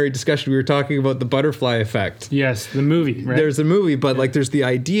preliminary discussion, we were talking about the butterfly effect. Yes, the movie, right? There's a movie, but like there's the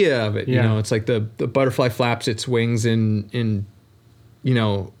idea of it. Yeah. It's like the butterfly flaps its wings in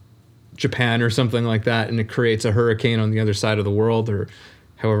Japan or something like that, and it creates a hurricane on the other side of the world, or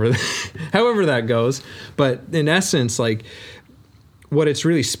however that goes. But in essence, like what it's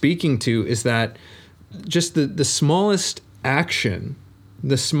really speaking to is that just the smallest action,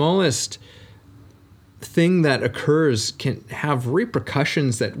 the smallest thing that occurs can have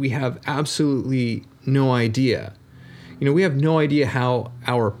repercussions that we have absolutely no idea. We have no idea how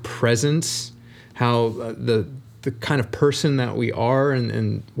our presence, how the kind of person that we are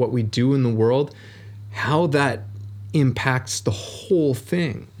and what we do in the world, how that impacts the whole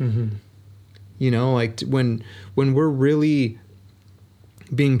thing. Mm-hmm. Like when we're really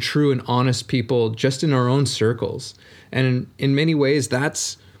being true and honest people just in our own circles. And in many ways,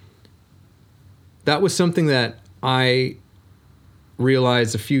 that was something that I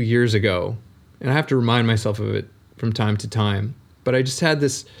realized a few years ago, and I have to remind myself of it from time to time. But I just had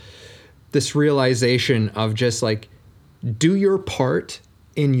this realization of just like, do your part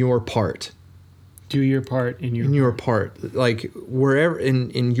in your part. Do your part in your part. Like wherever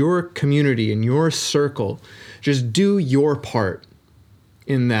in your community, in your circle, just do your part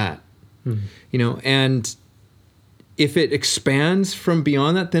in that. Mm-hmm. And if it expands from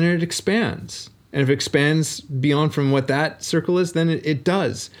beyond that, then it expands. And if it expands beyond from what that circle is, then it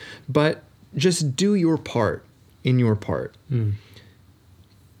does. But just do your part in your part. Mm.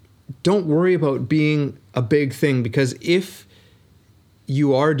 Don't worry about being a big thing, because if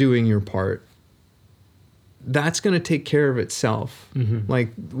you are doing your part, that's going to take care of itself. Mm-hmm.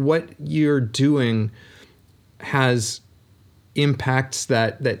 Like what you're doing has impacts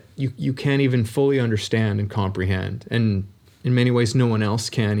that you can't even fully understand and comprehend. And in many ways, no one else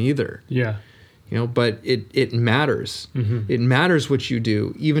can either. Yeah. But it matters. Mm-hmm. It matters what you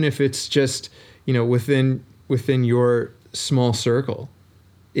do, even if it's just, within your small circle.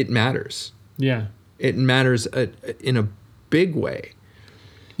 It matters. Yeah. It matters in a big way.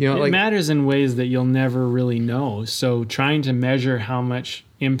 It matters in ways that you'll never really know. So trying to measure how much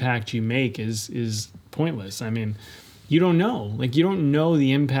impact you make is pointless. I mean, you don't know. Like, you don't know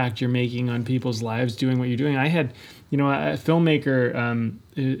the impact you're making on people's lives doing what you're doing. I had, a filmmaker,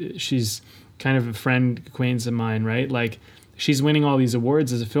 she's kind of a friend, acquaintance of mine, right? Like, she's winning all these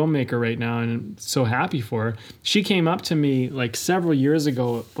awards as a filmmaker right now, and I'm so happy for her. She came up to me like several years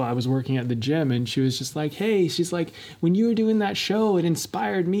ago while I was working at the gym, and she was just like, hey, she's like, when you were doing that show, it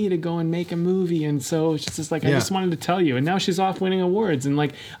inspired me to go and make a movie. And so she's just like, I just wanted to tell you. And now she's off winning awards. And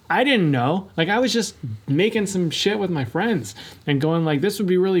like, I didn't know. Like, I was just making some shit with my friends and going like, this would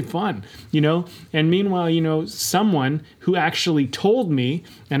be really fun, you know? And meanwhile, you know, someone who actually told me,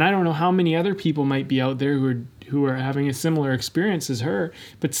 and I don't know how many other people might be out there who are having a similar experience as her,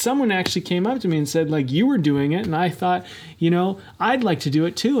 but someone actually came up to me and said, like, you were doing it, and I thought, you know, I'd like to do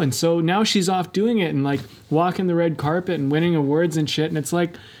it too. And so now she's off doing it and like walking the red carpet and winning awards and shit. And it's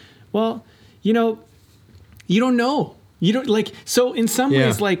like, well, you know, you don't know. You don't like, so in some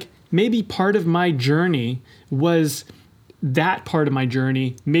ways, like maybe part of my journey was that part of my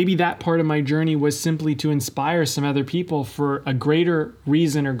journey. Maybe that part of my journey was simply to inspire some other people for a greater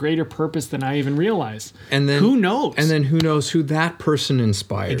reason or greater purpose than I even realized. And then who knows? And then who knows who that person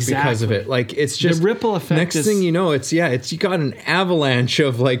inspired because of it. Like, it's just the ripple effect. Next thing you know, it's you got an avalanche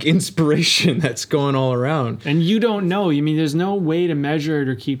of like inspiration that's going all around. And you don't know. I mean, there's no way to measure it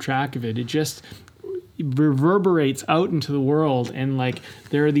or keep track of it. It just reverberates out into the world, and like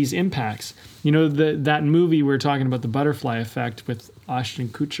there are these impacts. You know, that movie we were talking about, The Butterfly Effect, with Ashton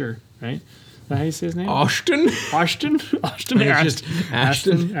Kutcher, right? Is that how you say his name? Ashton Kutcher. Ashton Kutcher.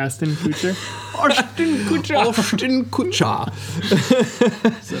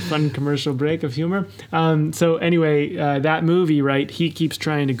 It's a fun commercial break of humor. So anyway, that movie, right? He keeps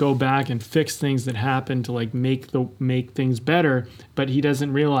trying to go back and fix things that happen to like make things better, but he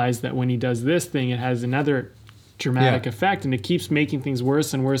doesn't realize that when he does this thing, it has another dramatic effect, and it keeps making things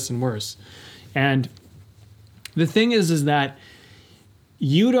worse and worse and worse. And the thing is that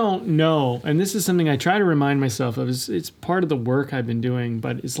you don't know, and this is something I try to remind myself of, it's part of the work I've been doing,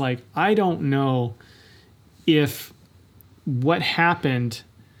 but it's like, I don't know if what happened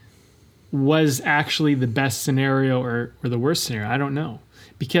was actually the best scenario or the worst scenario. I don't know.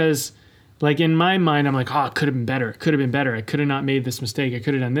 Because like in my mind, I'm like, oh, it could have been better. It could have been better. I could have not made this mistake. I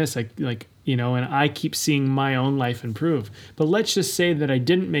could have done this. You know, and I keep seeing my own life improve. But let's just say that I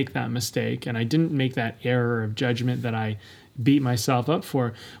didn't make that mistake and I didn't make that error of judgment that I beat myself up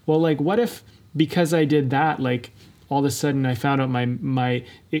for. Well, like, what if because I did that, like, all of a sudden I found out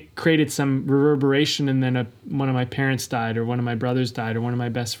it created some reverberation, and then one of my parents died, or one of my brothers died, or one of my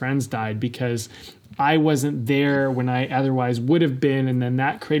best friends died because I wasn't there when I otherwise would have been, and then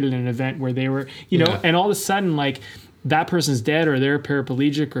that created an event where they were, you know, and all of a sudden, like, that person's dead, or they're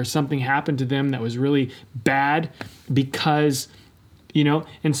paraplegic, or something happened to them that was really bad because, you know,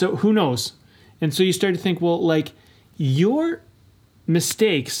 and so who knows? And so you start to think, well, like, your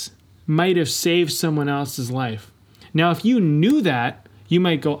mistakes might have saved someone else's life. Now, if you knew that, you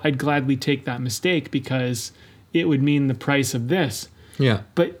might go, I'd gladly take that mistake because it would mean the price of this. Yeah.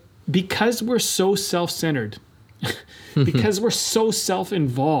 But because we're so self-centered, because we're so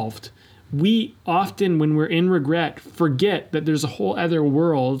self-involved, we often, when we're in regret, forget that there's a whole other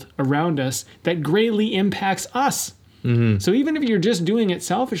world around us that greatly impacts us. Mm-hmm. So even if you're just doing it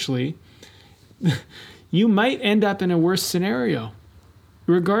selfishly, you might end up in a worse scenario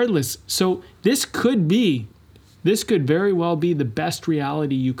regardless. So this could very well be the best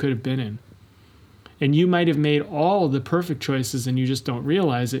reality you could have been in. And you might have made all the perfect choices and you just don't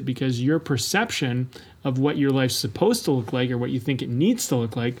realize it because your perception of what your life's supposed to look like, or what you think it needs to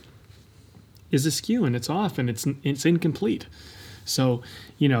look like, is askew, and it's off, and it's incomplete. So,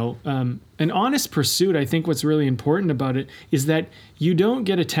 you know, an honest pursuit, I think what's really important about it is that you don't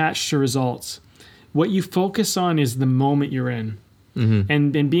get attached to results. What you focus on is the moment you're in,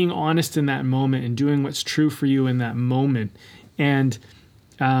 and being honest in that moment and doing what's true for you in that moment. And,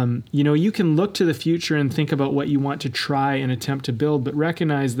 you know, you can look to the future and think about what you want to try and attempt to build, but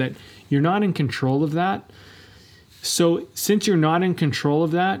recognize that you're not in control of that. So since you're not in control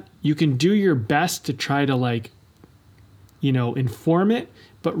of that, you can do your best to try to, like, you know, inform it.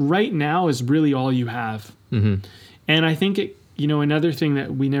 But right now is really all you have. Mm-hmm. And I think you know, another thing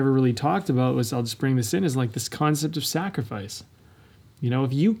that we never really talked about was, I'll just bring this in, is like this concept of sacrifice. You know,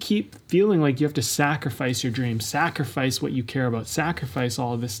 if you keep feeling like you have to sacrifice your dreams, sacrifice what you care about, sacrifice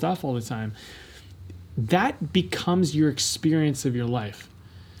all of this stuff all the time, that becomes your experience of your life.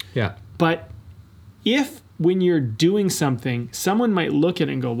 Yeah. But if when you're doing something, someone might look at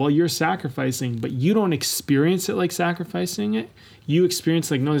it and go, well, you're sacrificing, but you don't experience it like sacrificing it. You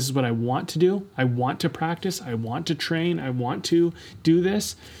experience like, no, this is what I want to do. I want to practice. I want to train. I want to do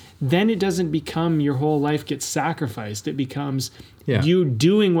this. Then it doesn't become your whole life gets sacrificed. It becomes you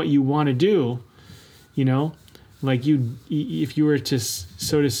doing what you want to do, you know, like if you were to,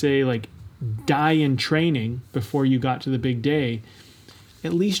 so to say, like die in training before you got to the big day,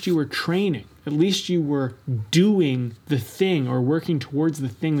 at least you were training. At least you were doing the thing or working towards the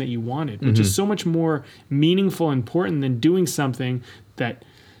thing that you wanted, which is so much more meaningful and important than doing something that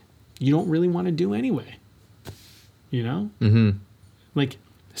you don't really want to do anyway. You know? Mm-hmm. Like,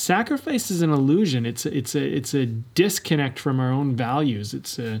 sacrifice is an illusion. It's a disconnect from our own values.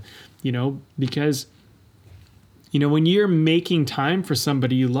 It's because, when you're making time for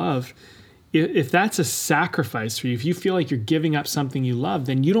somebody you love, if that's a sacrifice for you, if you feel like you're giving up something you love,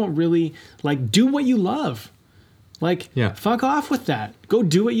 then you don't really do what you love. Fuck off with that. Go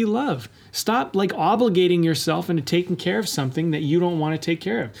do what you love. Stop obligating yourself into taking care of something that you don't want to take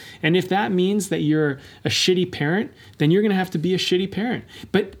care of. And if that means that you're a shitty parent, then you're going to have to be a shitty parent.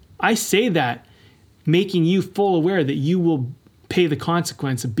 But I say that making you full aware that you will pay the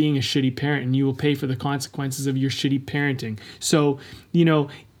consequence of being a shitty parent, and you will pay for the consequences of your shitty parenting. So,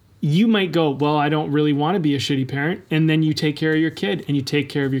 you might go, well, I don't really want to be a shitty parent. And then you take care of your kid, and you take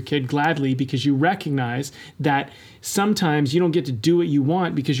care of your kid gladly because you recognize that sometimes you don't get to do what you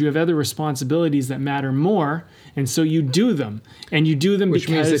want because you have other responsibilities that matter more. And so you do them, and you do them Which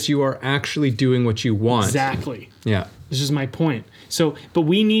means that you are actually doing what you want. Exactly. Yeah. This is my point. So, but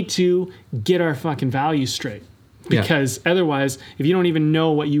we need to get our fucking values straight. Because otherwise, if you don't even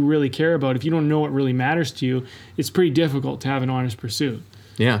know what you really care about, if you don't know what really matters to you, it's pretty difficult to have an honest pursuit.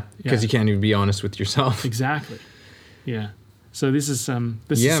 Yeah, because you can't even be honest with yourself. Exactly. Yeah. So this is some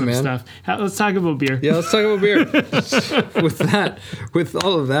man. stuff. Let's talk about beer. Yeah, let's talk about beer. With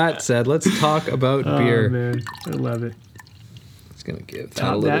all of that said, let's talk about beer. Oh man, I love it. It's gonna give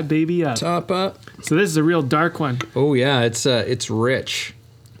Top that baby up. Top up. So this is a real dark one. Oh yeah, it's rich.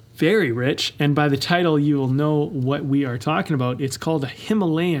 Very rich, and by the title you will know what we are talking about. It's called a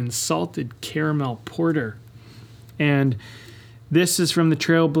Himalayan Salted Caramel Porter, and this is from the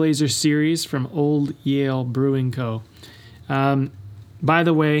Trailblazer series from Old Yale Brewing Co. By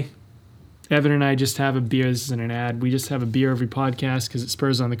the way, Evan and I just have a beer. This isn't an ad. We just have a beer every podcast because it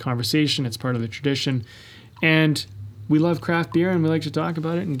spurs on the conversation. It's part of the tradition, and we love craft beer, and we like to talk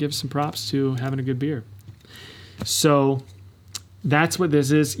about it and give some props to having a good beer. So that's what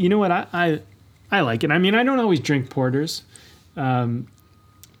this is. You know what? I like it. I mean, I don't always drink porters,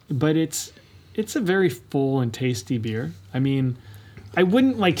 but it's a very full and tasty beer. I mean, I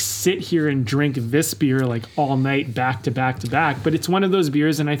wouldn't sit here and drink this beer all night back to back to back, but it's one of those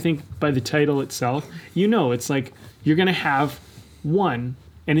beers, and I think by the title itself, it's you're going to have one,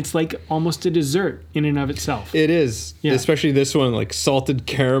 and it's almost a dessert in and of itself. It is, especially this one, salted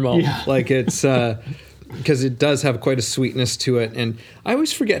caramel. Yeah. It's because it does have quite a sweetness to it, and I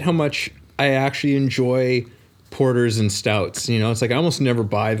always forget how much I actually enjoy porters and stouts. It's I almost never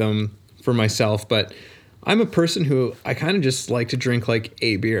buy them for myself, but I'm a person who I kind of just like to drink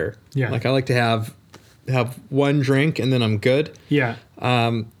a beer. Yeah. I like to have one drink and then I'm good. Yeah.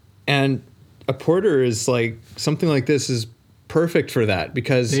 And a porter is something like this is perfect for that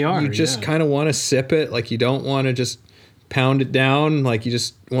because you just kind of want to sip it. You don't want to just pound it down. You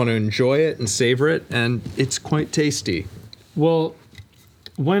just want to enjoy it and savor it, and it's quite tasty. Well,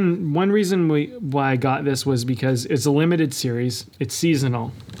 one reason why I got this was because it's a limited series. It's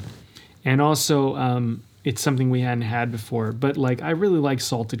seasonal. And also, it's something we hadn't had before. But I really like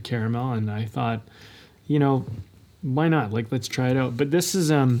salted caramel, and I thought, why not? Let's try it out. But this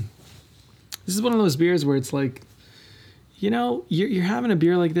is one of those beers where it's you're having a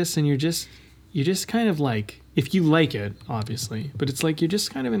beer like this, and you're just kind of if you like it, obviously, but it's you're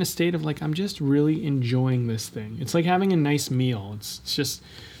just kind of in a state of I'm just really enjoying this thing. It's like having a nice meal. It's just,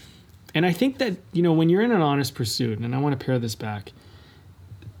 and I think that when you're in an honest pursuit, and I want to pair this back.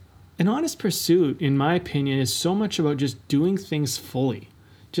 An honest pursuit, in my opinion, is so much about just doing things fully,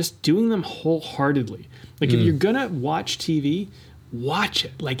 just doing them wholeheartedly. If you're gonna watch TV, watch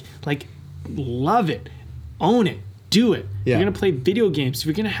it. Love it, own it, do it. Yeah. You're gonna play video games. If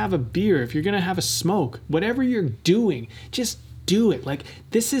you're gonna have a beer, if you're gonna have a smoke, whatever you're doing, just do it.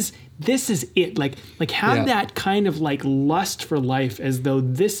 This is it. Have that kind of lust for life as though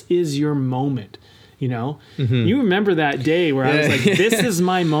this is your moment. You remember that day where I was this is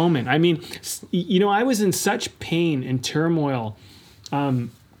my moment. I mean, I was in such pain and turmoil,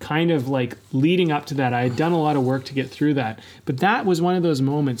 kind of leading up to that. I had done a lot of work to get through that. But that was one of those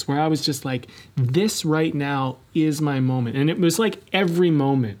moments where I was just this right now is my moment. And it was every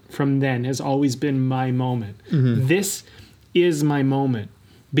moment from then has always been my moment. Mm-hmm. This is my moment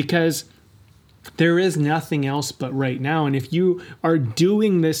because there is nothing else but right now. And if you are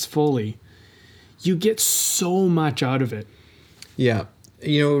doing this fully, you get so much out of it. Yeah.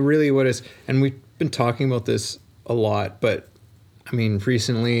 Really what is, and we've been talking about this a lot, but I mean,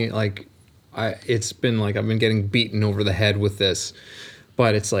 recently, it's been like I've been getting beaten over the head with this,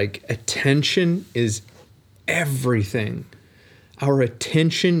 but it's like attention is everything. Our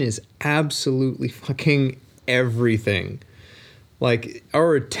attention is absolutely fucking everything. Like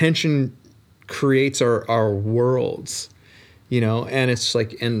our attention creates our worlds, and it's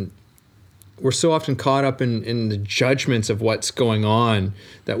like, and we're so often caught up in the judgments of what's going on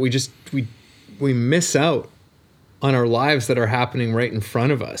that we miss out on our lives that are happening right in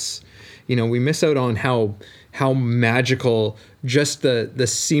front of us. We miss out on how magical just the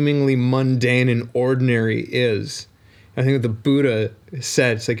seemingly mundane and ordinary is. I think the Buddha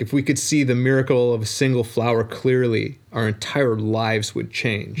said, it's like if we could see the miracle of a single flower clearly, our entire lives would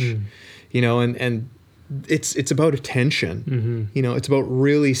change. And it's about attention. It's about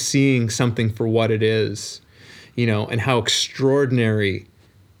really seeing something for what it is, and how extraordinary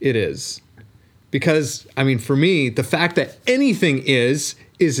it is. Because, I mean, for me, the fact that anything is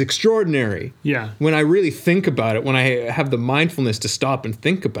extraordinary. Yeah. When I really think about it, when I have the mindfulness to stop and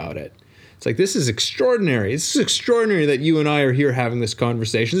think about it, it's like, this is extraordinary. This is extraordinary that you and I are here having this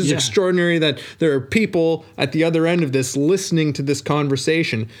conversation. This is extraordinary that there are people at the other end of this listening to this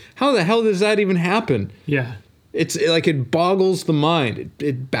conversation. How the hell does that even happen? Yeah. It's like it boggles the mind.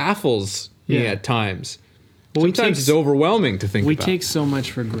 It baffles me at times. Well, sometimes it's overwhelming to think about. We take so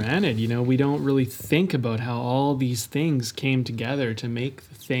much for granted, we don't really think about how all these things came together to make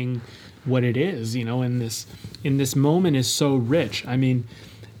the thing what it is, and this moment is so rich. I mean,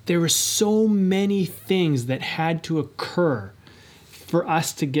 there were so many things that had to occur for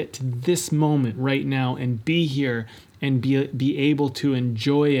us to get to this moment right now and be here and be able to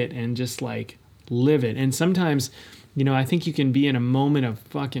enjoy it and just like live it. And sometimes, I think you can be in a moment of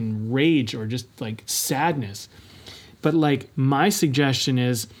fucking rage or just like sadness. But like my suggestion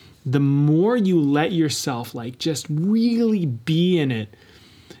is the more you let yourself like just really be in it,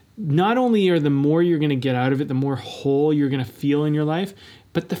 not only are the more you're going to get out of it, the more whole you're going to feel in your life,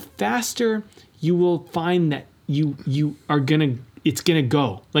 but the faster you will find that you are going to, it's going to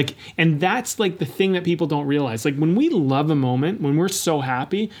go. Like, and that's like the thing that people don't realize. Like when we love a moment, when we're so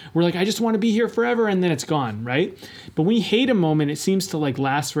happy, we're like, I just want to be here forever. And then it's gone. Right. But when we hate a moment, it seems to like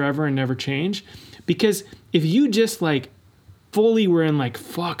last forever and never change. Because if you just like fully were in like,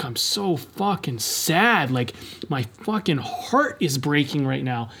 fuck, I'm so fucking sad. Like my fucking heart is breaking right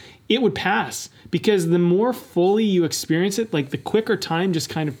now. It would pass. Because the more fully you experience it, like the quicker time just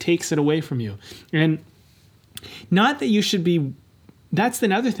kind of takes it away from you. And not that you should be, that's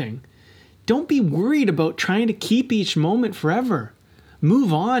another thing. Don't be worried about trying to keep each moment forever.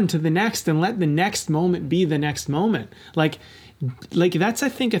 Move on to the next and let the next moment be the next moment. Like that's, I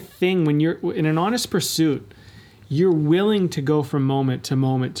think, a thing when you're in an honest pursuit, you're willing to go from moment to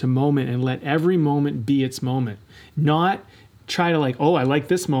moment to moment and let every moment be its moment. Not try to like, oh, I like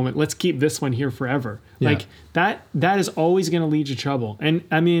this moment, let's keep this one here forever. Yeah. Like that is always going to lead to trouble. And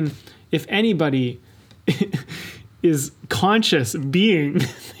I mean, if anybody is conscious being,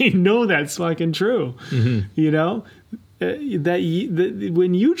 they know that's fucking true. That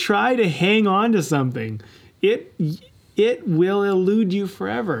when you try to hang on to something, it will elude you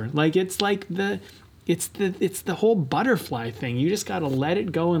forever. Like it's like it's the whole butterfly thing. You just got to let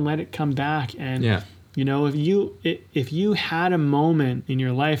it go and let it come back. And if you had a moment in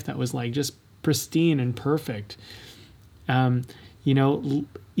your life that was like just pristine and perfect,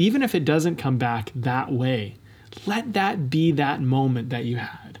 even if it doesn't come back that way, let that be that moment that you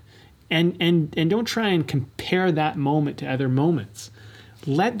had. And don't try and compare that moment to other moments.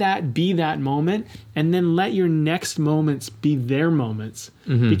 Let that be that moment, and then let your next moments be their moments.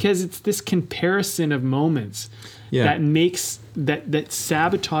 Because it's this comparison of moments that makes that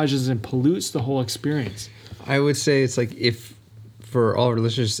sabotages and pollutes the whole experience. I would say it's like, if for all our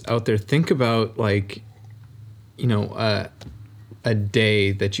listeners out there, think about like, a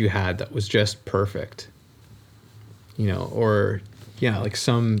day that you had that was just perfect. Or like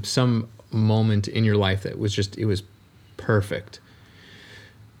some moment in your life that was just, it was perfect.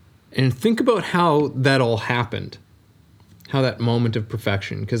 And think about how that all happened, how that moment of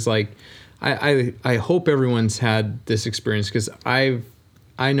perfection. Because like, I hope everyone's had this experience, because I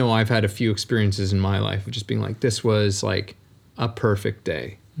know I've had a few experiences in my life of just being like, this was like a perfect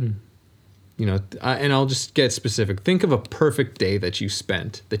day. And I'll just get specific. Think of a perfect day that you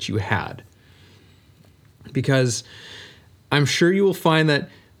spent, that you had. Because I'm sure you will find that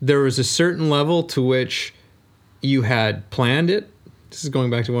there was a certain level to which you had planned it. This is going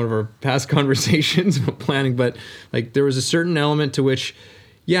back to one of our past conversations about planning, but like there was a certain element to which,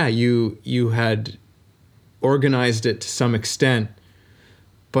 you had organized it to some extent,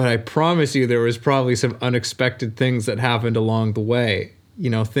 but I promise you there was probably some unexpected things that happened along the way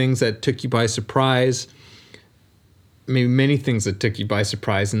things that took you by surprise, maybe many things that took you by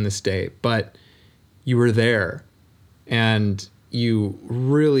surprise in this day, but you were there and you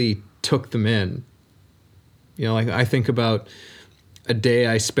really took them in. Like I think about a day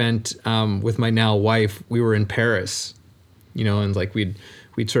I spent with my now wife. We were in Paris, and like we'd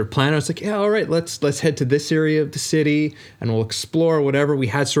sort of plan. I was like, yeah, all right, let's head to this area of the city and we'll explore whatever. We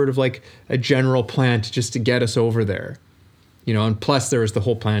had sort of like a general plan to get us over there, and plus there was the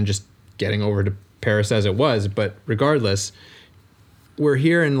whole plan just getting over to Paris as it was. But regardless, we're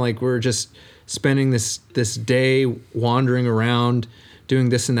here and like we're just spending this day wandering around, doing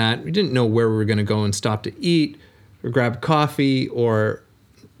this and that. We didn't know where we were going to go and stop to eat or grab coffee or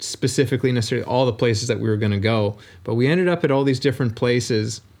specifically necessarily all the places that we were going to go. But we ended up at all these different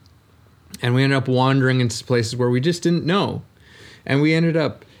places and we ended up wandering into places where we just didn't know. And we ended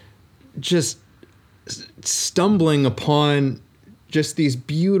up just stumbling upon just these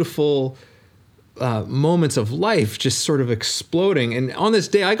beautiful moments of life just sort of exploding. And on this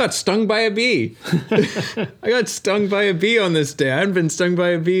day, I got stung by a bee. I got stung by a bee on this day. I hadn't been stung by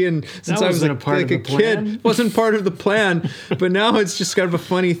a bee since I was like a kid. It wasn't part of the plan, but now it's just kind of a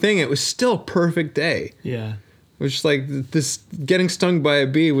funny thing. It was still a perfect day. Yeah. It was just like this, getting stung by a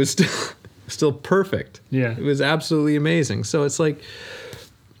bee was still perfect. Yeah. It was absolutely amazing. So it's like,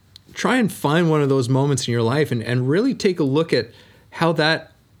 try and find one of those moments in your life and really take a look at how that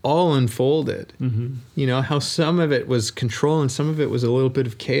all unfolded. How some of it was control and some of it was a little bit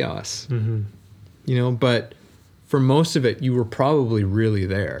of chaos. But for most of it, you were probably really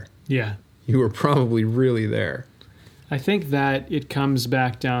there. Yeah. You were probably really there. I think that it comes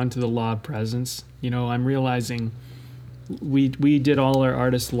back down to the law of presence. I'm realizing we did all our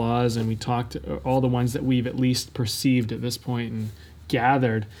artist laws and we talked all the ones that we've at least perceived at this point and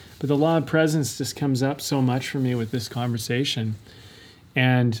gathered. But the law of presence just comes up so much for me with this conversation.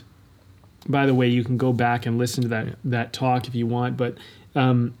 And by the way, you can go back and listen to that talk if you want. But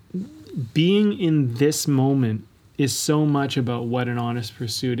being in this moment is so much about what an honest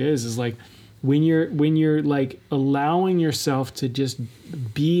pursuit is like when you're like allowing yourself to just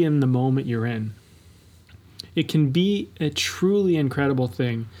be in the moment you're in. It can be a truly incredible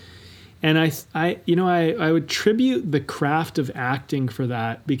thing. And I would tribute the craft of acting for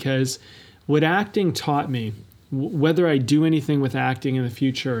that, because what acting taught me, whether I do anything with acting in the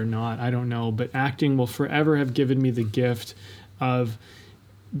future or not, I don't know, but acting will forever have given me the gift of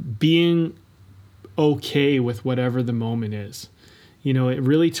being okay with whatever the moment is. It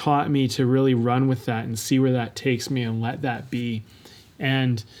really taught me to really run with that and see where that takes me and let that be.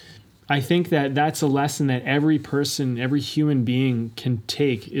 And I think that that's a lesson that every person, every human being can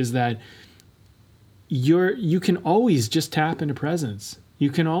take, is that you can always just tap into presence. You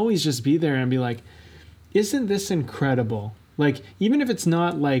can always just be there and be like, isn't this incredible? Like, even if it's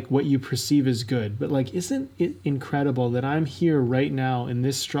not like what you perceive as good, but like, isn't it incredible that I'm here right now in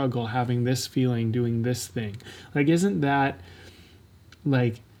this struggle, having this feeling, doing this thing? Like, isn't that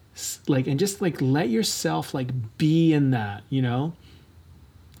like, and just like, let yourself like be in that,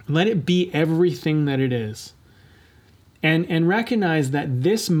 let it be everything that it is. And recognize that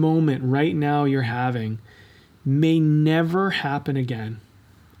this moment right now you're having may never happen again.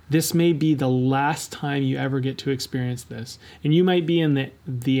 This may be the last time you ever get to experience this. And you might be in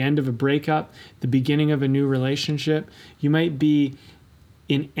the end of a breakup, the beginning of a new relationship. You might be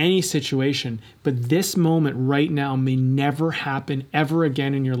in any situation, but this moment right now may never happen ever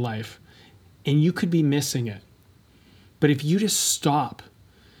again in your life. And you could be missing it. But if you just stop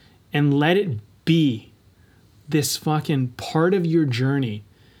and let it be this fucking part of your journey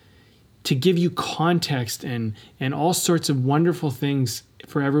to give you context and all sorts of wonderful things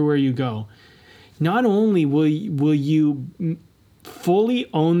for everywhere you go, not only will you fully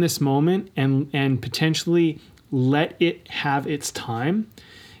own this moment and potentially let it have its time,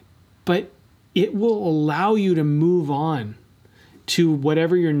 but it will allow you to move on to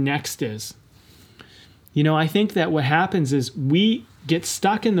whatever your next is. I think that what happens is we get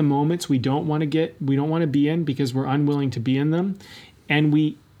stuck in the moments we don't want to be in because we're unwilling to be in them. And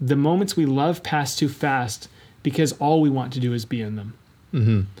the moments we love pass too fast because all we want to do is be in them.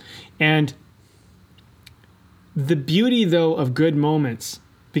 Mm-hmm. And the beauty, though, of good moments,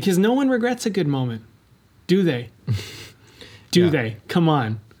 because no one regrets a good moment, do they? Do they? Come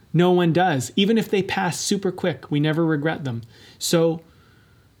on. No one does. Even if they pass super quick, we never regret them. So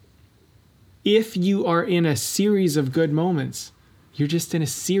if you are in a series of good moments, you're just in a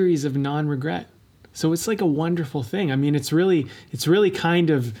series of non-regret. So it's like a wonderful thing. I mean, it's really kind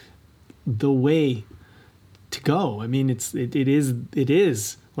of the way to go. I mean, it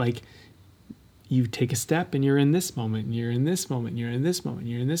is like you take a step and you're in this moment, and you're in this moment, and you're in this moment, and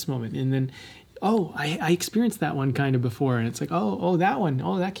you're in this moment. And then, oh, I experienced that one kind of before. And it's like, oh, that one.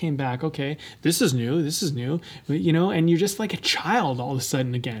 Oh, that came back. Okay. This is new. And you're just like a child all of a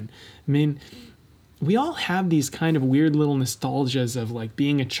sudden again. I mean, we all have these kind of weird little nostalgias of like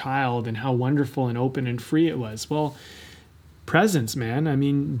being a child and how wonderful and open and free it was. Well, presence, man. I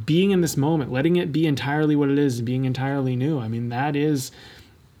mean, being in this moment, letting it be entirely what it is, being entirely new. I mean, that is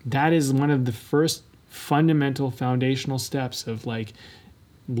one of the first fundamental foundational steps of like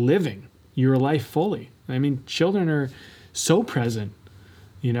living your life fully. I mean, children are so present,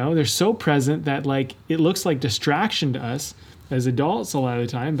 they're so present that like it looks like distraction to us as adults a lot of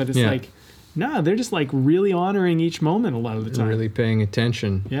the time, but it's like, no, they're just like really honoring each moment a lot of the time. Really paying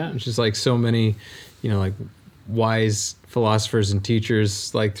attention. Yeah. Which is like so many, like wise philosophers and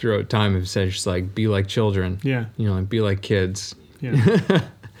teachers like throughout time have said just like be like children. Yeah. Like be like kids. Yeah.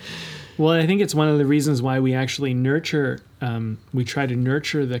 Well, I think it's one of the reasons why we actually we try to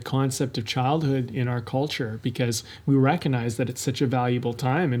nurture the concept of childhood in our culture, because we recognize that it's such a valuable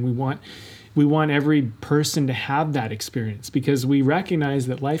time, and we want every person to have that experience, because we recognize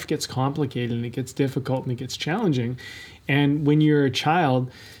that life gets complicated and it gets difficult and it gets challenging. And when you're a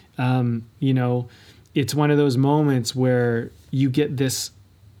child, it's one of those moments where you get this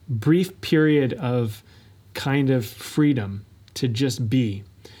brief period of kind of freedom to just be.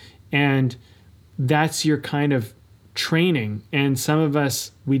 And that's your kind of training. And some of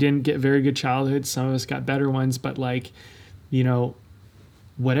us, we didn't get very good childhoods. Some of us got better ones, but like,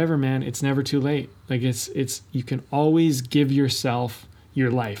 whatever, man, it's never too late. Like it's, you can always give yourself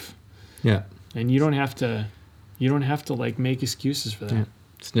your life. Yeah. And you don't have to like make excuses for that. Yeah.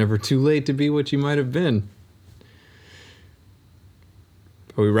 It's never too late to be what you might have been.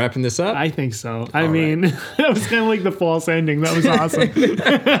 Are we wrapping this up? I think so. I mean, that was kind of like the false ending. That was awesome.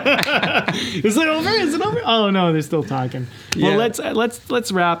 Is it over? Is it over? Oh no, they're still talking. Yeah. Well,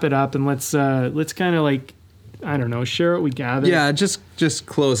 let's wrap it up, and let's kind of like, I don't know, share what we gathered. Yeah, just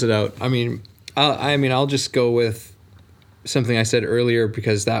close it out. I mean, I'll just go with something I said earlier,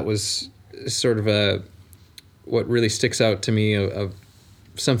 because that was sort of what really sticks out to me of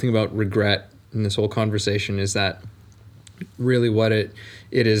something about regret in this whole conversation, is that really what it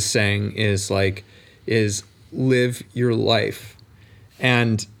is saying is live your life.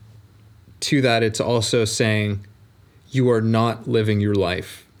 And to that, it's also saying you are not living your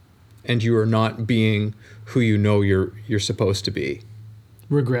life, and you are not being who you're supposed to be.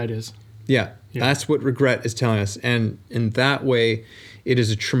 Regret is. Yeah, that's what regret is telling us. And in that way, it is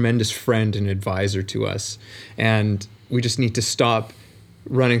a tremendous friend and advisor to us. And we just need to stop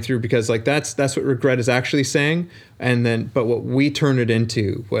running through, because like that's what regret is actually saying. But what we turn it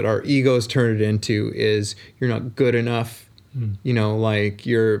into, what our egos turn it into, is you're not good enough. Like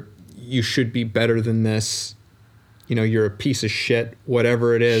you should be better than this. You're a piece of shit,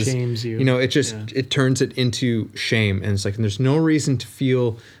 whatever it is. Shames you. It turns it into shame. And it's like, there's no reason to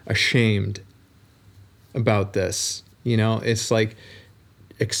feel ashamed about this. It's like,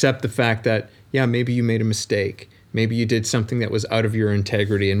 accept the fact that, yeah, maybe you made a mistake. Maybe you did something that was out of your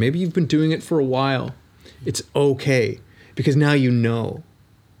integrity, and maybe you've been doing it for a while. It's okay, because now you know.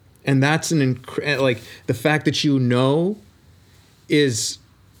 And that's like the fact that you know is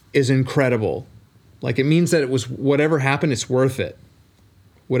incredible. Like, it means that it was, whatever happened, it's worth it.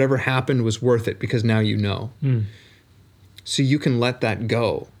 Whatever happened was worth it, because now you know. So you can let that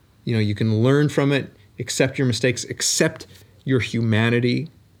go. You can learn from it, accept your mistakes, accept your humanity,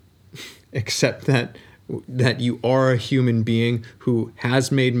 accept that you are a human being who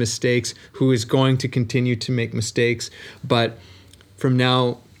has made mistakes, who is going to continue to make mistakes. But from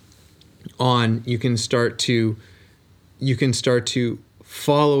now on, you can start to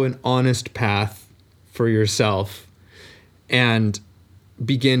follow an honest path for yourself and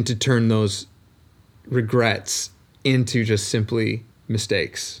begin to turn those regrets into just simply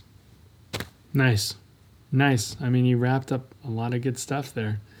mistakes. Nice. I mean, you wrapped up a lot of good stuff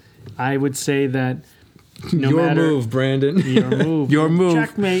there. I would say that Your move, Brandon. Your move. Your move.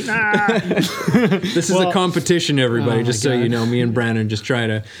 Checkmate. This is a competition, everybody. Just so you know, me and Brandon just try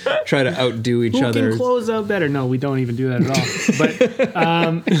to outdo each other. Who can close out better? No, we don't even do that at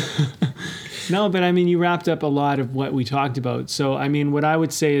all. But no, but I mean, you wrapped up a lot of what we talked about. So, I mean, what I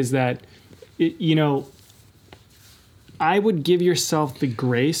would say is that, I would give yourself the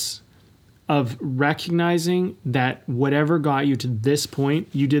grace of recognizing that whatever got you to this point,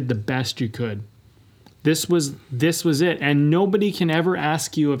 you did the best you could. This was it. And nobody can ever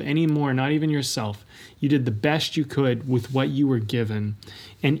ask you of any more, not even yourself. You did the best you could with what you were given.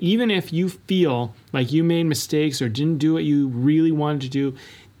 And even if you feel like you made mistakes or didn't do what you really wanted to do,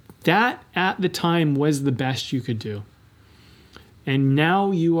 That at the time was the best you could do. And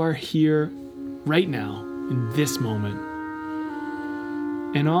now you are here right now in this moment.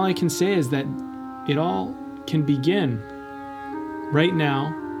 And all I can say is that it all can begin right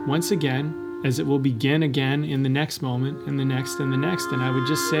now, once again, as it will begin again in the next moment, and the next, and the next. And I would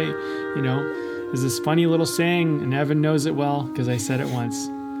just say, there's this funny little saying, and Evan knows it well because I said it once.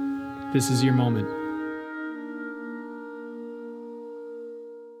 This is your moment.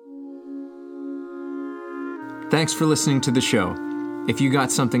 Thanks for listening to the show. If you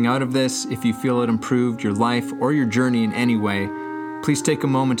got something out of this, if you feel it improved your life or your journey in any way, please take a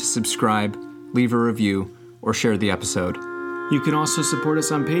moment to subscribe, leave a review, or share the episode. You can also support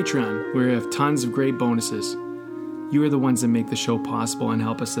us on Patreon, where we have tons of great bonuses. You are the ones that make the show possible and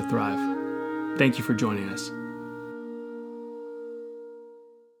help us to thrive. Thank you for joining us.